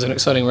magical. Yeah, it was an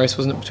exciting race,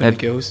 wasn't it, between the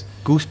girls?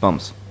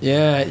 Goosebumps.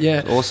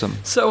 Yeah. Awesome.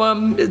 So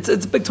it's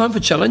a big time for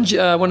Challenge.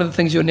 One of the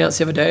things you announced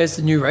the other day is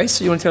the new race.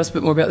 So you want to tell us a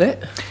bit more about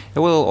that?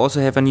 We'll also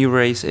have a new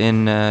race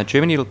in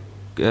Germany.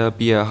 It'll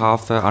be a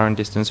half Iron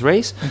distance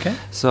race. Okay.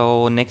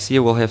 So next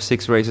year we'll have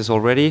 6 races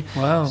already.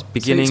 Wow. So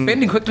you're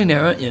expanding quickly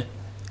now, aren't you?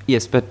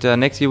 Yes, but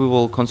next year we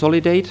will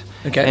consolidate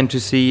and to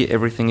see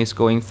everything is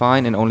going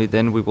fine, and only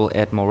then we will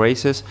add more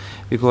races,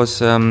 because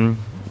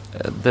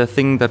the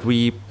thing that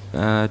we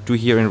do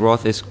here in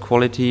Roth is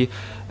quality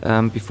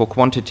before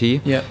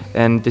quantity,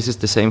 and this is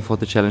the same for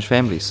the Challenge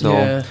family.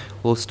 So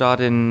we'll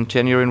start in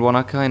January in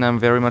Wanaka, and I'm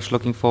very much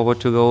looking forward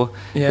to go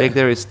back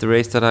there. It's the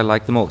race that I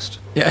like the most.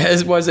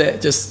 Yeah, why is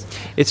that?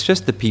 It's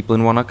just the people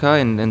in Wanaka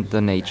and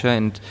the nature,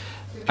 and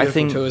beautiful I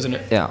think too, isn't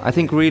it? Yeah, I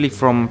think really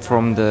from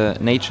the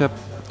nature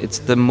it's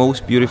the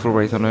most beautiful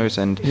race on earth,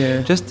 and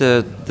just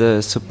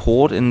the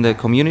support in the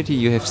community,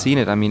 you have seen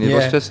it. I mean, it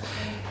was just.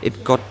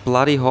 It got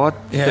bloody hot,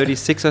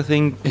 36 I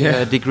think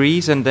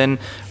degrees, and then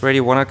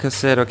Radio Wanaka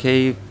said,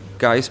 okay,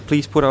 guys,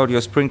 please put out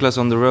your sprinklers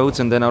on the roads,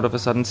 and then out of a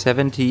sudden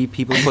 70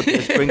 people put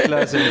their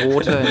sprinklers in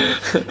water.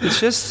 And it's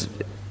just,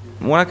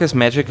 Wanaka is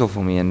magical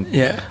for me, and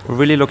we're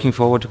really looking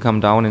forward to come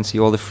down and see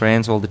all the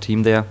friends, all the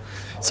team there.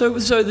 So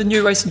the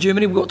new race in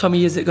Germany, what time of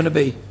year is it going to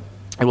be?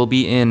 It will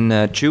be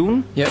in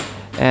June,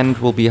 and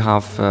will be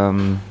half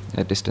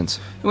distance.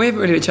 And we haven't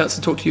really had a chance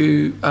to talk to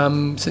you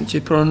since you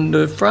put on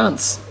the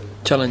France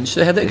challenge.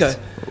 So how'd that go?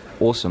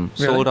 Awesome.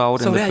 Really? Sold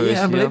out in the first year.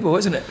 Unbelievable,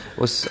 isn't it?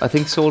 Was, I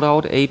think, sold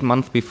out 8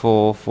 months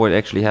before it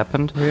actually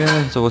happened.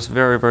 Really? So it was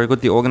very, very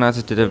good. The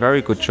organizers did a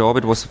very good job.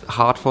 It was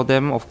hard for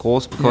them, of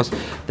course, because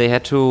they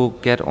had to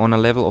get on a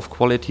level of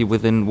quality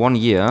within 1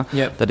 year.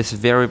 That is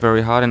very,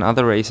 very hard, and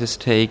other races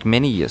take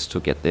many years to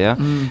get there.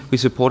 We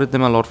supported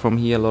them a lot from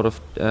here. A lot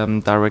of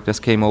directors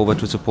came over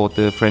to support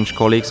the French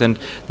colleagues, and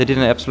they did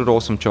an absolute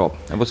awesome job.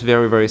 I was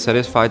very, very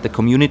satisfied. The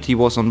community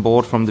was on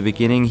board from the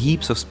beginning.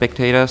 Heaps of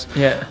spectators.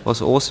 It was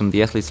awesome.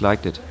 The athletes liked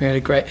it. Really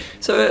great.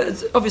 So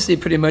it's obviously a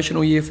pretty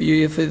emotional year for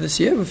you for this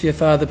year with your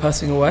father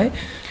passing away.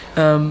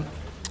 How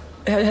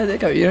did that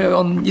go? You know,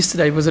 on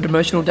yesterday, was it an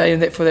emotional day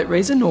and that for that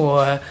reason,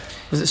 or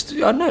was it? I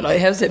don't know.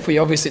 Like, how's that for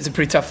you? Obviously, it's a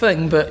pretty tough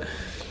thing, but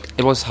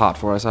it was hard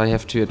for us, I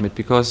have to admit,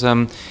 because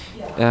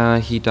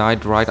he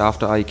died right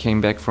after I came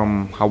back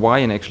from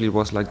Hawaii, and actually it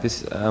was like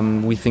this.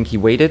 We think he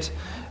waited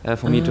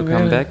for me to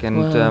come back,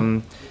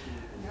 and.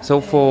 So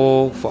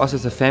for us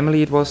as a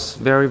family, it was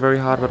very, very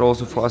hard, but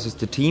also for us as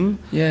the team.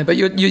 Yeah, but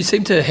you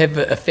seem to have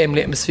a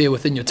family atmosphere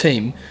within your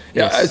team.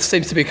 Yes. It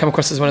seems to be come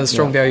across as one of the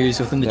strong values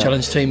within the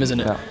Challenge team,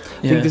 isn't it? I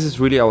think this is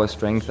really our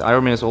strength.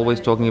 Ironman is always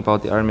talking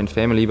about the Ironman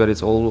family, but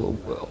it's all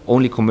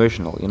only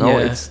commercial, you know?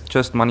 It's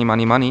just money,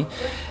 money, money.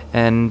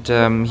 And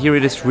here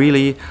it is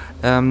really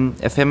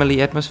a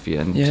family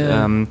atmosphere.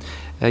 And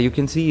you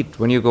can see it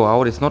when you go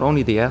out. It's not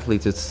only the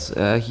athletes, it's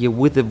here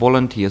with the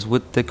volunteers,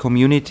 with the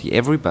community.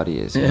 Everybody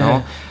is, you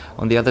know.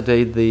 On the other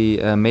day,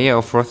 the mayor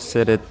of Roth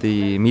said at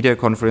the media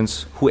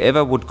conference,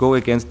 whoever would go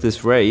against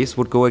this race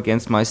would go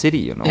against my city,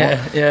 you know.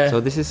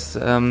 So this is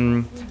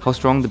how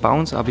strong the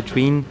bonds are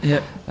between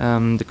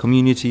the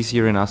communities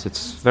here and us.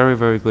 It's very,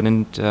 very good.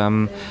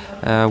 And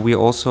we're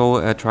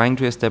also trying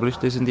to establish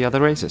this in the other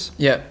races.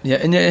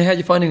 And how are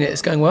you finding it?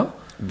 It's going well?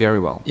 Very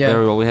well,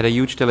 very well. We had a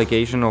huge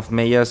delegation of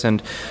mayors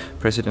and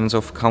presidents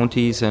of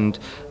counties and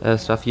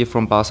stuff here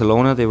from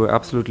Barcelona. They were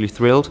absolutely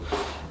thrilled.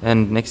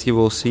 And next year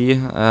we'll see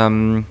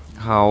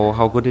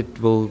how good it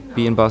will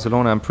be in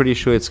Barcelona. I'm pretty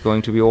sure it's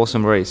going to be an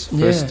awesome race.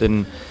 First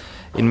in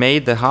May,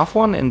 the half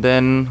one, and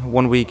then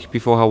 1 week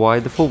before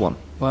Hawaii, the full one.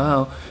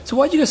 Wow. So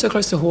why did you go so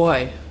close to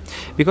Hawaii?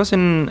 Because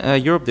in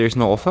Europe there is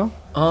no offer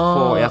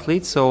for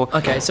athletes. So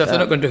if they're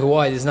not going to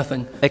Hawaii, there's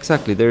nothing.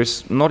 Exactly.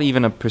 There's not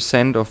even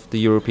 1% of the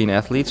European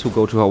athletes who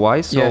go to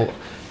Hawaii. So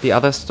the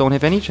others don't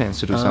have any chance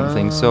to do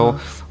something. So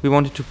we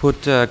wanted to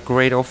put a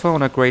great offer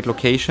on a great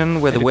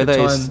location where the weather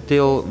is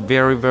still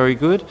very, very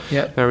good,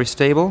 very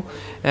stable.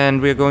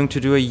 And we're going to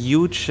do a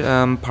huge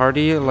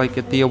party like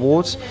at the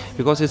awards,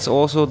 because it's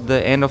also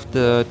the end of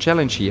the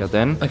challenge here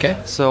then.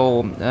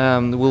 So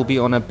we'll be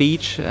on a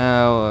beach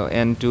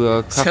and do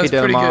a Cafe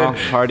Del Mar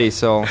party.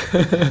 So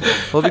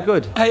it'll be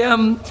good. Hey,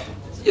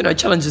 you know,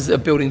 Challenge is a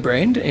building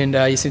brand, and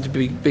you seem to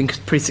be being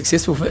pretty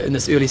successful in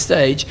this early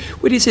stage.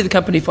 Where do you see the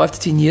company 5 to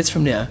 10 years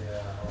from now?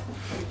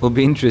 Will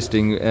be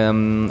interesting.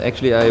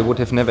 Actually, I would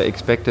have never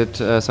expected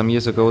some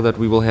years ago that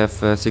we will have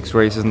 6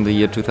 races in the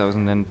year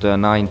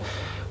 2009.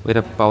 We had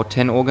about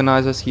 10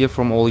 organizers here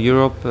from all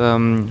Europe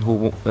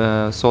who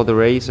saw the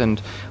race, and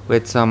we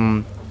had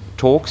some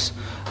talks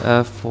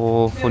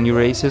for new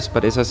races.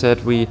 But as I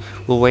said, we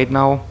will wait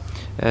now,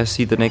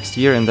 see the next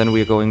year, and then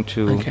we're going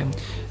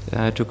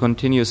to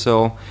continue.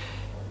 So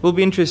it will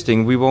be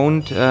interesting. We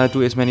won't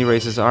do as many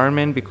races as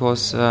Ironman,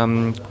 because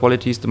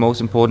quality is the most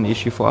important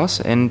issue for us,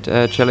 and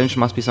challenge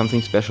must be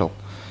something special.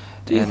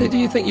 Do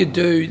you think you'd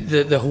do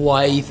the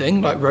Hawaii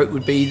thing, like Rote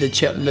would be the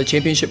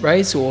championship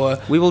race, or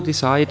we will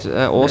decide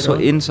also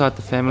inside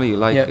the family,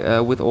 like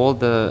with all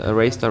the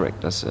race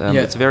directors.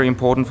 It's very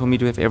important for me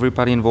to have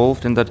everybody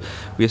involved, and that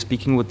we are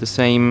speaking with the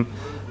same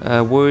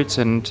words,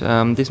 and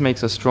this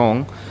makes us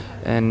strong.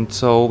 And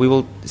so we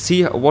will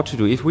see what to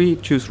do. If we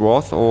choose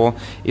Roth, or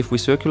if we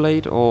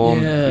circulate, or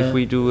if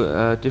we do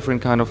a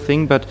different kind of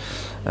thing. But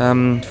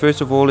first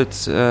of all,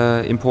 it's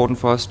important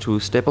for us to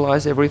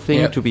stabilize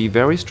everything, to be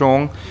very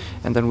strong,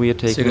 and then we are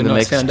taking the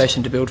next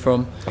foundation to build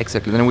from.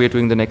 Exactly. Then we are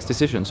doing the next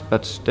decisions.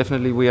 But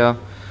definitely we're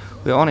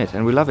on it,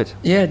 and we love it.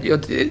 Yeah,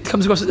 it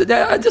comes across.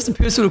 Now, just a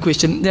personal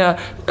question. Now,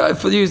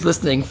 for you who's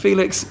listening,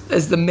 Felix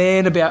is the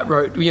man about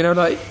Rote. You know,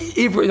 like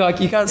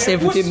you can't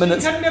stand for 10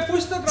 minutes.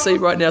 See,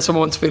 right now,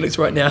 someone wants Felix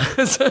right now.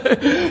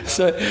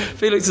 so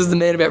Felix is the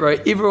man about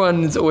Rote.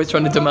 Everyone's always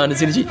trying to demand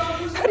his energy.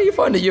 How do you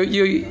find it?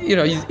 You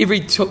know,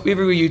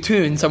 everywhere you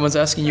turn, someone's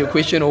asking you a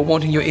question or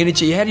wanting your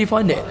energy. How do you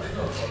find that?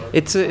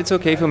 It's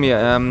okay for me.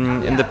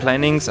 In the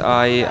plannings,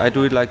 I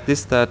do it like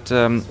this, that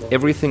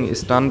everything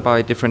is done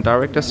by different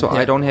directors, so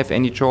I don't have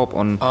any job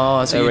on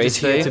so you're race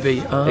just here day. to be...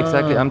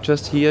 Exactly, I'm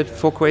just here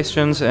for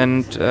questions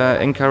and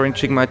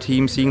encouraging my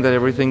team, seeing that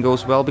everything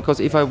goes well, because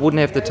if I wouldn't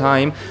have the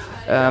time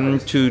or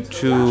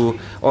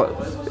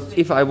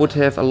if I would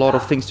have a lot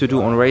of things to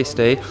do on race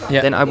day,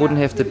 then I wouldn't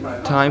have the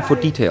time for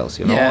details,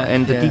 you know.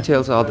 And the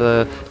details are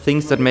the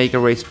things that make a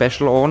race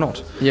special or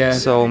not.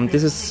 So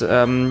this is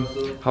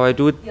how I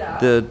do it.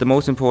 The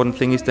most important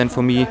thing is then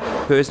for me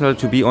personally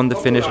to be on the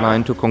finish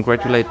line, to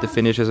congratulate the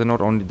finishers, and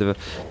not only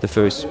the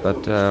first,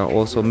 but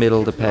also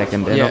middle the pack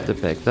and end of the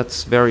pack.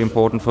 That's very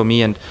important for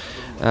me, and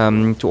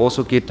to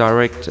also get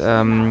direct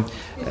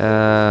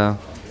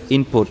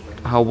input.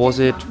 How was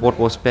it? What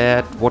was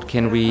bad? What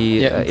can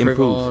we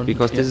improve?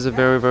 Because this is a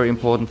very, very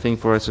important thing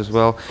for us as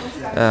well.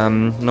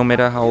 No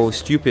matter how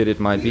stupid it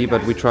might be,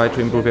 but we try to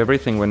improve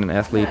everything when an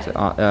athlete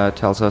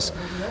tells us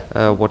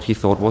what he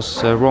thought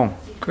was wrong.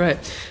 Great.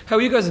 How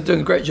you guys are doing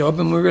a great job,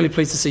 and we're really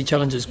pleased to see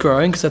challenges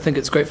growing, because I think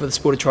it's great for the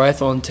sport of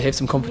triathlon to have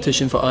some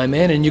competition for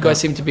Ironman, and you guys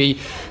seem to be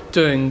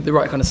doing the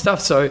right kind of stuff.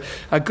 So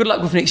good luck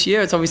with next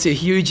year. It's obviously a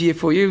huge year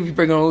for you. You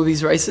bring on all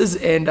these races,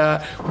 and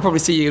we'll probably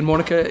see you in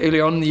Monaco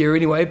early on in the year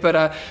anyway.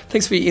 But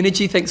thanks for your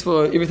energy. Thanks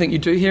for everything you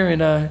do here,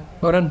 and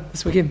well done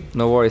this weekend.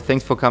 No worries.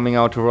 Thanks for coming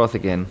out to Roth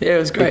again. Yeah, it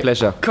was great. Big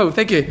pleasure. Cool.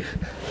 Thank you.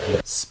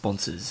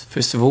 Sponsors.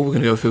 First of all, we're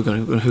going to go with who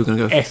we're going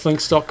to go.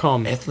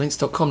 Athlinks.com.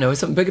 Athlinks.com. Now, there's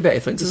something big about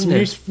Athlinks, isn't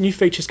there? New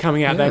features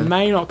coming out. They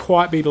may not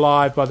quite be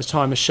live by the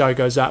time the show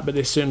goes up, but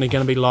they're certainly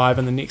going to be live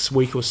in the next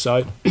week or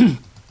so.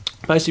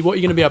 Basically, what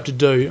you're going to be able to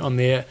do on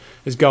there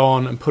is go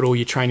on and put all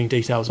your training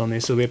details on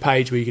there. So there'll be a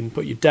page where you can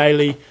put your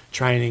daily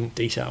training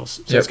details.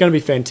 So it's going to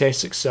be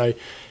fantastic. So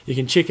you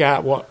can check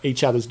out what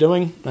each other's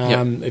doing.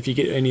 If you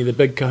get any of the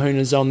big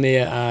kahunas on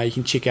there, you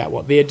can check out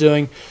what they're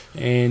doing.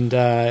 And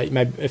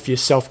maybe if you're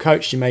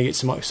self-coached, you may get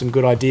some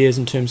good ideas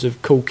in terms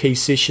of cool key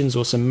sessions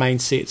or some main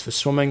sets for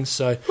swimming.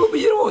 So, well,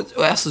 you know what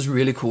else is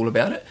really cool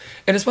about it?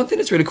 And it's one thing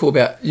that's really cool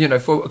about,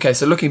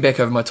 so looking back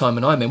over my time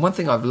in Ironman, one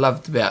thing I've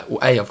loved about,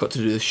 I've got to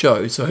do the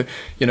show. So,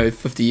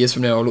 50 years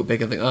from now, I'll look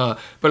back and think,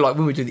 but like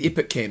when we do the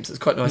Epic camps, it's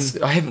quite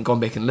nice. I haven't gone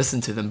back and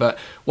listened to them, but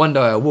one day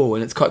I will,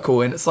 and it's quite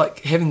cool. And it's like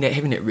having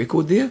that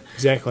record there.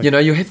 Exactly.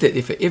 You'll have that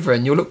there forever,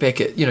 and you'll look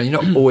back at, you're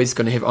not always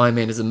going to have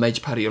Ironman as a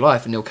major part of your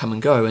life, and they'll come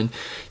and go, and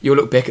you'll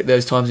look back at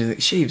those times and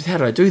think, sheeps, how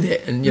did I do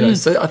that? And,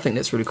 so I think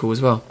that's really cool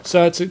as well.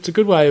 So it's a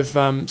good way of,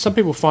 some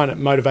people find it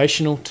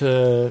motivational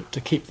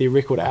to keep their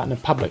record out in a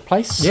public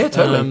place. Yeah,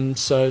 totally.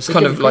 So it's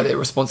kind of like that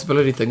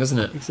responsibility thing, isn't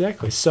it?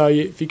 Exactly. So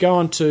if you go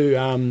on to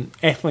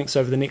Athlinks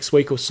over the next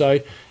week or so,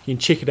 you can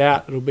check it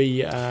out. It'll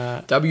be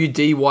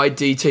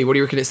WDYDT. What do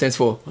you reckon it stands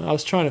for? I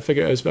was trying to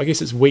figure it out. I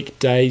guess it's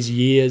weekdays,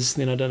 years.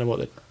 Then I don't know what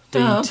the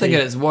DT. I'm thinking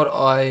it's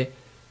I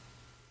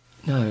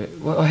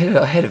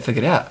had it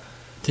figured out.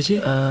 Did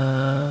you?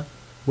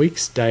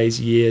 Weeks,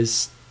 days,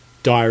 years,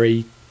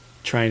 diary,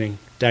 training,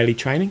 daily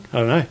training. I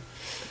don't know.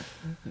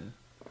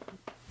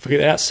 Figure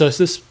that out. So it's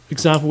this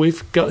example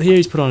we've got here.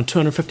 He's put on a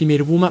 250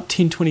 metre warm up,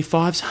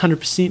 10.25s,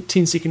 100%,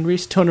 10 second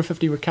rest,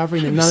 250 recovery,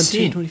 and then another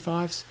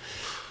 10.25s.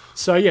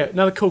 So yeah,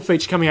 another cool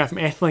feature coming out from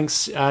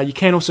Athlinks. You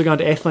can also go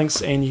into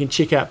Athlinks and you can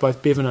check out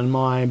both Bevan and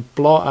my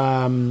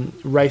blog,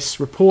 race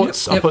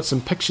reports. I'll put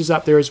some pictures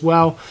up there as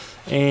well.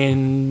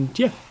 And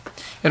yeah.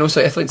 And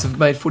also Athlinks have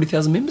made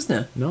 40,000 members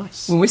now.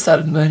 Nice. When we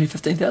started, only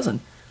 15,000.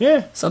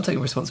 Yeah. So I'm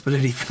taking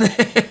responsibility for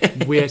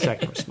that. We're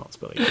taking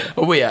responsibility.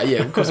 Well, we are,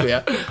 yeah, of course we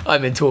are.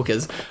 I'm in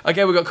talkers.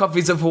 Okay, we've got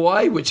Coffees of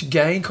Hawaii, which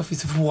again,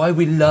 Coffees of Hawaii,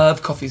 we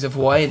love Coffees of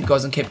Hawaii, and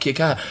guys on Camp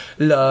Keka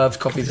love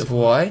Coffees of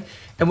Hawaii.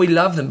 And we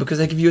love them because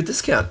they give you a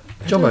discount.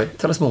 Jumbo,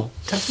 tell us more.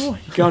 You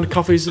go on to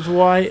Coffees of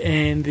Hawaii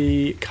and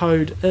the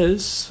code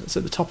is, it's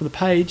at the top of the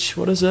page.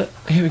 What is it?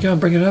 Here we go, and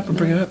bring it up. Top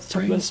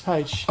of this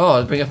page.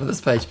 Oh, bring it up on this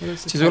page.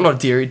 She's got a lot of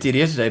dead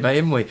air today, mate,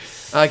 haven't we?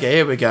 Okay,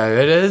 here we go.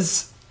 It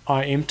is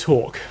I Am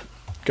Talk.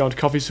 Go on to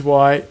Coffees of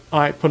Hawaii.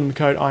 Put in the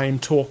code I Am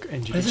Talk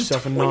and you get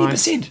yourself a 20%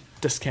 nice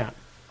discount.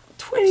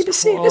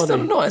 20%. That's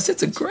not nice.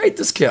 That's a great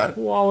discount.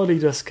 Quality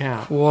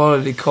discount.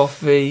 Quality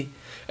coffee.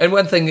 And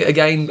one thing,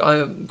 again,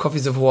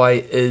 Coffees of Hawaii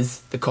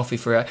is the coffee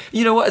for our...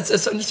 You know what?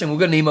 It's interesting. We've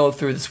got an email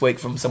through this week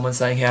from someone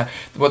saying how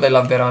what they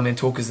love about Ironman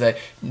Talk is they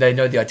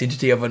know the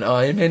identity of an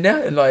Ironman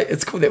now. And like,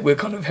 it's cool that we're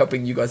kind of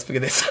helping you guys figure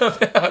that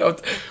stuff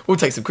out. We'll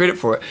take some credit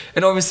for it.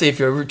 And obviously, if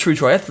you're a true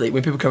triathlete,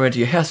 when people come around to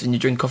your house and you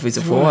drink Coffees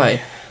of Hawaii,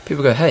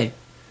 people go, hey...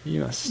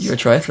 You're a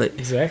triathlete.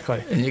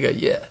 Exactly. And you go,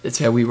 yeah, that's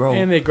how we roll.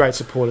 And they're great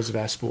supporters of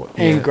our sport.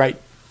 Yeah. And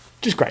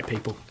just great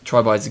people.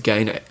 Trybuys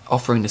again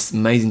offering this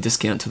amazing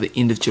discount till the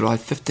end of July,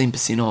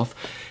 15% off.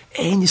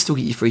 And you still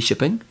get your free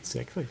shipping.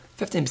 Exactly.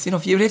 15%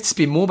 off. You would have to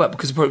spend more, but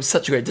because it was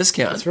such a great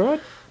discount. That's right.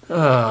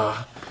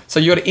 So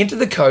you got to enter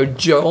the code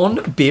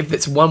John Bev,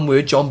 that's one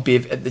word, John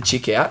Bev, at the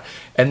checkout,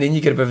 and then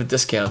you get a bit of a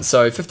discount.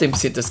 So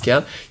 15%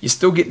 discount. You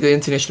still get the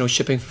international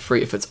shipping for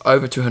free if it's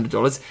over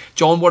 $200.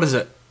 John, what is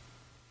it?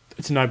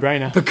 It's a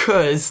no-brainer.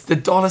 Because the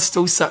dollar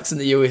still sucks in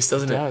the US,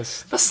 doesn't it? It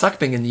does. It must suck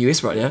being in the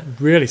US right now.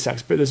 Really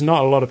sucks, but there's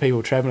not a lot of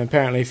people travelling.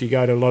 Apparently, if you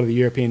go to a lot of the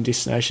European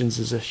destinations,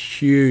 there's a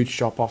huge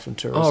drop-off in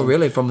tourism. Oh,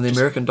 really? From the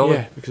American dollar?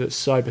 Yeah, because it's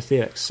so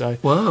pathetic. So,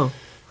 Wow.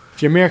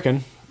 if you're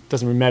American,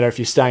 doesn't really matter if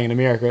you're staying in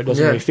America, it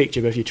doesn't Yeah. really affect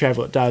you, but if you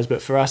travel, it does.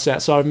 But for us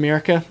outside of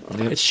America,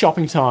 it's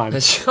shopping time.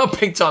 It's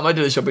shopping time. I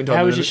did a shopping time.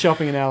 How was your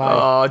shopping in LA?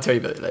 Oh, I'll tell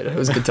you about it later. It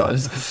was good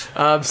times.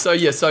 So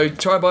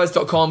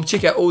trybuys.com.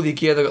 Check out all the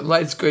gear. They've got the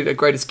latest,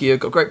 greatest gear.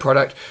 Got great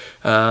product.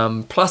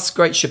 Plus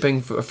great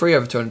shipping for free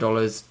over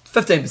 $200.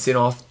 15%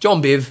 off.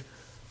 John Bev.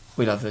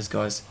 We love those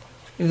guys.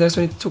 Anything else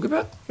we need to talk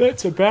about?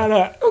 That's about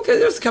it. Okay,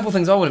 there's a couple of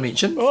things I want to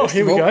mention. Oh,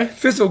 here we go.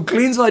 First of all,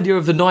 Glenn's idea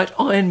of the night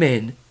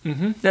Ironman.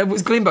 Mm-hmm. That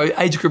was Glenbo,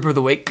 age grouper of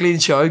the week. Glenn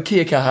Show,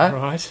 Kia kaha,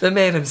 Right. the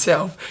man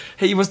himself.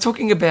 He was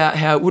talking about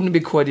how it wouldn't be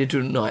quite a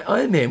good night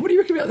Ironman. What do you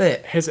reckon about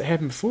that? Has it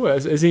happened before?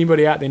 Does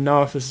anybody out there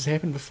know if this has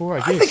happened before? I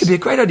guess. I think it'd be a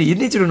great idea. You'd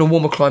need to do it in a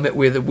warmer climate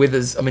where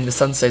the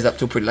sun stays up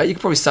till pretty late. You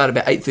could probably start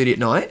about 8:30 at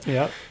night.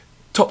 Yeah.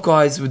 Top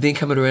guys would then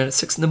come in around at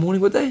 6 in the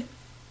morning, would they?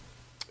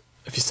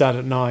 If you start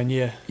at 9,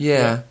 yeah.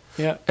 Yeah.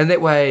 Yeah. And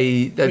that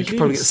way they You could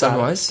probably get the start-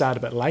 sunrise. Start a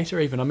bit later,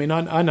 even. I mean,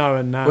 I know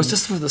in. Well, it's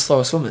just for the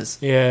slower swimmers.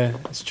 Yeah,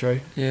 that's true.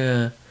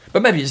 Yeah.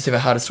 But maybe you just have a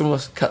harder swim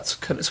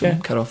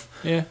cut off.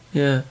 Yeah.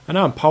 Yeah. I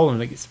know in Poland,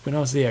 when I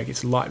was there, it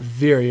gets light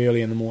very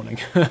early in the morning.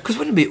 Because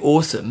wouldn't it be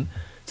awesome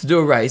to do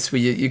a race where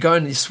you go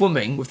and you're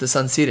swimming with the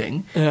sun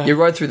setting, Yeah. you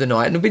ride through the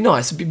night, and it'd be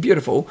nice, it'd be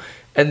beautiful,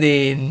 and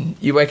then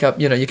you wake up,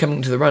 you're coming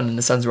into the run and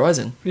the sun's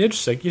rising.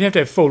 Interesting. You'd have to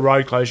have full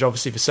road closure,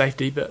 obviously, for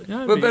safety, but...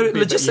 But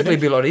logistically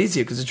it'd be a lot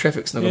easier because the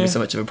traffic's not going to be Yeah. so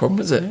much of a problem,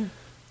 is it? Yeah.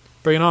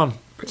 Bring it on.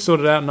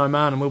 Sort it out in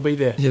Oman and we'll be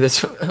there. Yeah,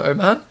 that's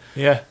Oman.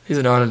 Yeah. He's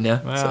an island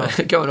now. Wow.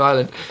 So go on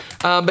island.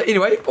 But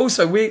anyway,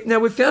 also we've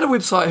found a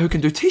website who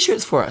can do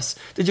t-shirts for us.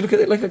 Did you look at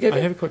that link I gave you?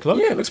 I have a quick look.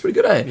 Yeah, it looks pretty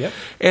good, eh? Yep.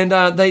 And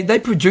they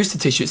produce the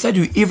t-shirts. They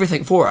do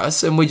everything for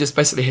us, and we just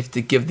basically have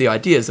to give the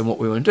ideas and what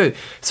we want to do.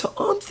 So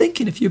I'm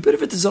thinking if you're a bit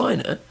of a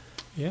designer,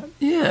 Yeah.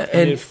 yeah,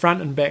 And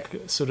front and back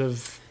sort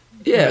of...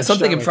 yeah,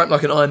 something in showing. front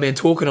like an Iron Man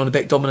talking on the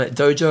back Dominate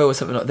Dojo or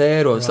something like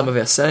that, or some of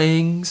our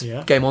sayings.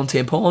 Yeah. Game on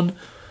tampon.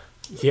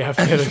 Yeah,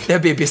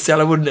 That'd be a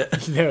bestseller, wouldn't it?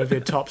 that would be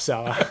a top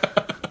seller.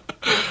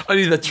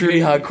 Only the truly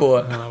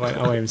hardcore. I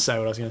won't even say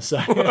what I was going to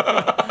say.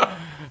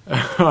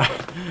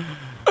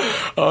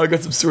 Oh, I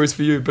got some stories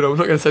for you, but I'm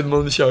not going to say them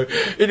on the show.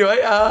 Anyway,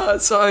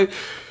 so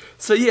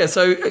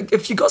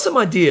if you got some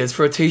ideas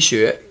for a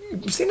t-shirt,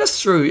 send us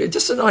through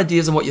just some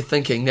ideas on what you're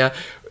thinking. Now,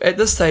 at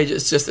this stage,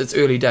 it's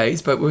early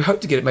days, but we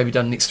hope to get it maybe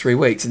done next 3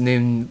 weeks, and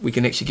then we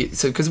can actually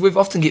get because we've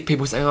often get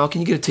people saying, "Oh,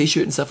 can you get a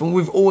t-shirt and stuff?" And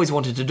we've always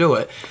wanted to do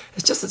it.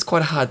 It's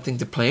quite a hard thing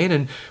to plan,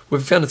 and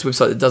we've found this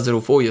website that does it all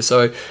for you.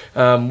 So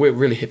we're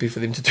really happy for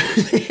them to do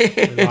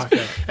that, We like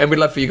it. and we'd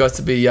love for you guys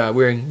to be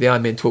wearing the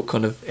Iron Man Talk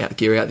kind of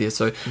gear out there.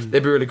 So that'd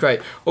be really great.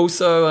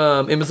 Also,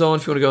 Amazon,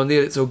 if you want to go on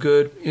there, that's all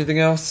good. Anything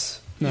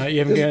else? No, you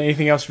haven't got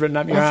anything else written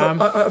up your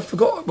arm? I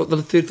forgot what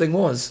the third thing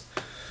was.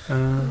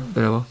 Got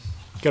But, well,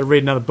 to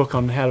read another book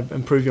on how to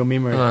improve your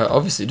memory. I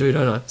obviously do,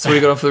 don't I? So what do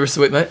you got on for the rest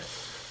of the week, mate?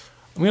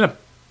 I'm going to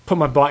put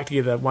my bike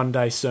together one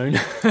day soon.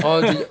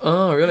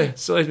 Oh, really?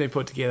 Still needs to be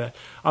put together.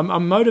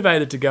 I'm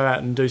motivated to go out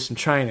and do some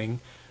training,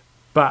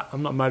 but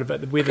I'm not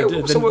motivated. The weather,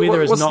 Okay, so the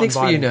weather is what's not next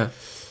inviting. for you now?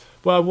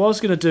 Well, I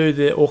was going to do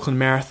the Auckland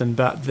Marathon,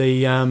 but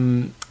the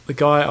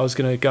guy I was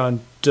going to go and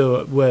do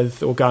it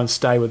with, or go and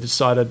stay with,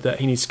 decided that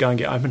he needs to go and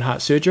get open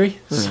heart surgery.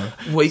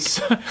 Weak.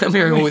 I'm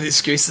hearing all the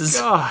excuses.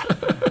 God,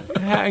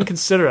 how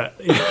inconsiderate.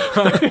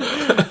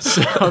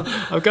 So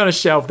I'm going to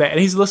shelve that. And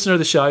he's a listener of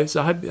the show,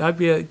 so I hope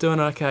you're doing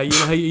okay.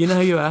 You know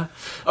who you are.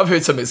 I've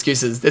heard some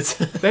excuses.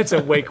 That's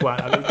a weak one.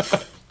 I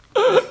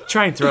mean,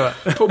 train through it.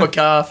 Pull my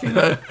calf,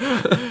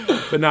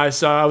 But no,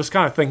 so I was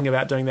kind of thinking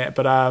about doing that,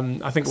 but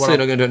I think So you're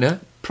not going to do it now?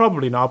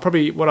 probably not.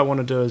 What I want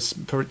to do is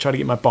try to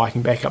get my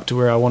biking back up to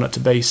where I want it to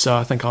be. So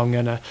I think I'm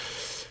going to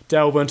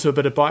delve into a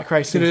bit of bike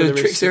racing. You for do the the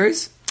Trek rest.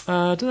 series?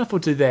 I don't know if we'll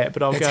do that,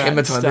 but I'll That's go out hammer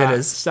and time, that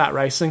is. start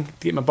racing,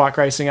 get my bike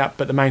racing up.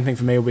 But the main thing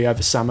for me will be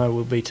over summer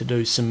will be to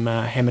do some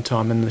hammer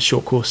time and the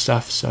short course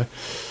stuff. So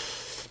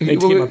need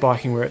to get my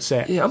biking where it's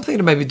at. Yeah, I'm thinking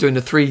of maybe doing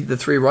the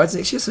three rides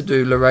next year. So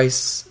do La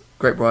Race,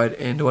 Great Ride,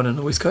 and the one on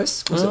the West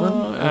Coast. What's that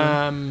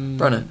one?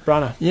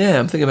 Brunner. Yeah,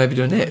 I'm thinking of maybe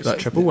doing that. It's a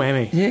triple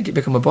whammy. Yeah, get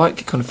back on my bike,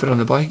 get kind of fit on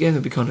the bike again.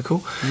 That'd be kind of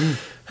cool.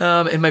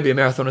 And maybe a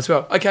marathon as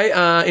well. Okay,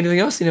 anything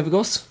else? Any other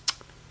goals?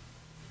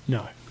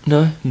 No,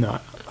 No?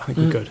 I think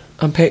we're good.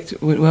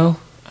 Unpacked, went well?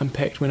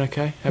 Unpacked, went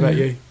okay. How about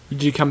you?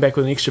 Did you come back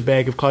with an extra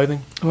bag of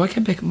clothing? Oh, I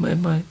came back and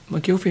my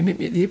girlfriend met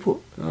me at the airport.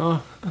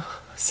 Oh,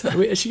 So,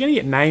 is she going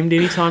to get named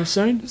anytime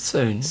soon?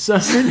 soon.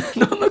 Soon.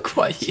 No, not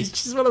quite yet.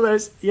 She's one of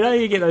those,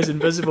 you get those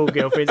invisible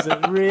girlfriends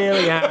that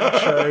really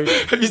aren't true.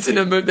 Have you seen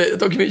that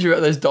documentary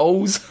about those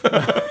dolls?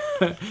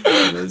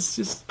 It's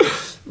just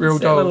Real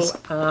it's that dolls.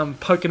 little,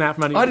 poking out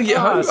from under. I didn't get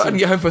home. Oh, I didn't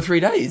get home for 3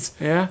 days.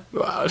 Yeah.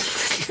 Wow,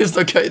 it's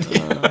okay.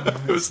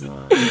 It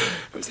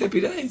was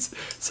happy days.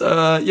 So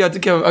I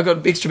did go. I got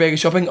an extra bag of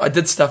shopping. I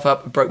did stuff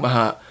up. It broke my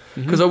heart.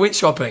 because I went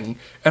shopping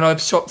and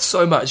I've shopped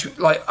so much,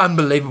 like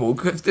unbelievable.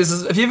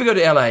 If you ever go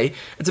to LA,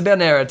 it's about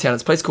an hour out of town.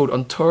 It's a place called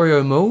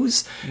Ontario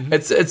Malls.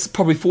 It's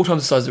probably 4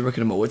 times the size of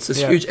Riccarton Mall. It's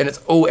this huge, and it's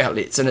all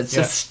outlets, and it's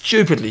just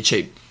stupidly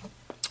cheap.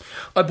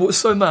 I bought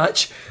so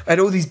much. I had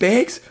all these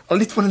bags. I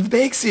left one of the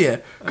bags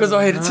here because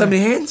I had so many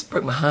hands.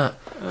 Broke my heart.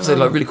 So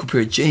like really cool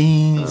pair of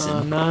jeans.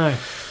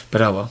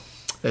 But oh well.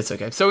 That's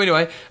okay. So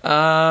anyway, what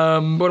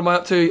am I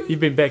up to? You've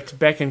been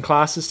back in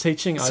classes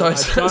teaching.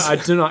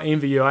 I do not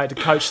envy you. I had to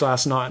coach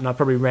last night, and I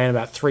probably ran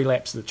about 3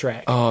 laps of the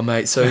track. Oh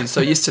mate, so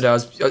yesterday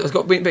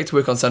went back to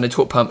work on Sunday.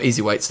 Taught pump,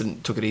 easy weights,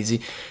 and took it easy.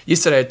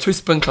 Yesterday I had 2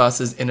 spin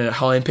classes and a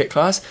high impact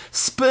class.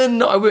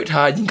 Spin, I worked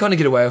hard. You can kind of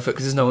get away with it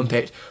because there's no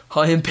impact.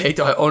 High impact,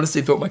 I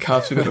honestly thought my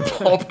calves were going to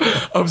pop.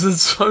 I was in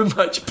so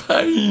much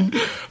pain.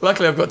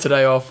 Luckily, I've got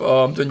today off.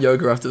 Oh, I'm doing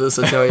yoga after this,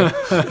 I tell you.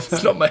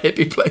 It's not my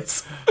happy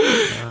place.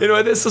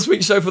 Anyway, that's this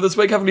week's show for this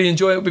week. Hopefully you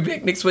enjoy it. We'll be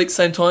back next week,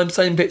 same time,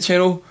 same bet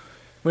channel.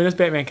 When is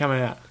Batman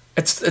coming out?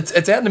 It's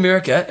out in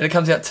America, and it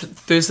comes out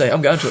Thursday.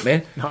 I'm going to it,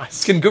 man. Nice.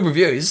 It's getting good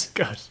reviews.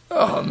 Good.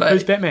 Oh, mate.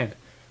 Who's Batman?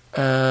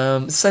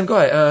 Same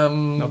guy.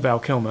 Not Val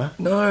Kilmer.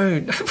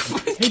 No.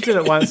 He did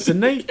it once,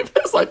 didn't he?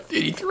 That was like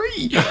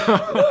 33. No,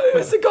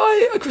 it's the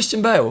guy,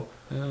 Christian Bale.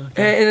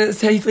 Okay. And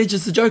it's Heath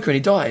Ledger's the Joker, and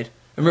he died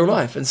in real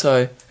life. And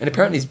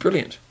apparently he's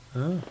brilliant.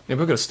 Yeah, we've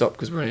got to stop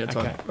because we're running out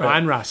of time. Okay.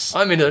 Ryan Russ.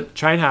 I'm in it.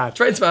 Train hard.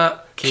 Train smart.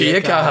 Kia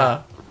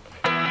kaha.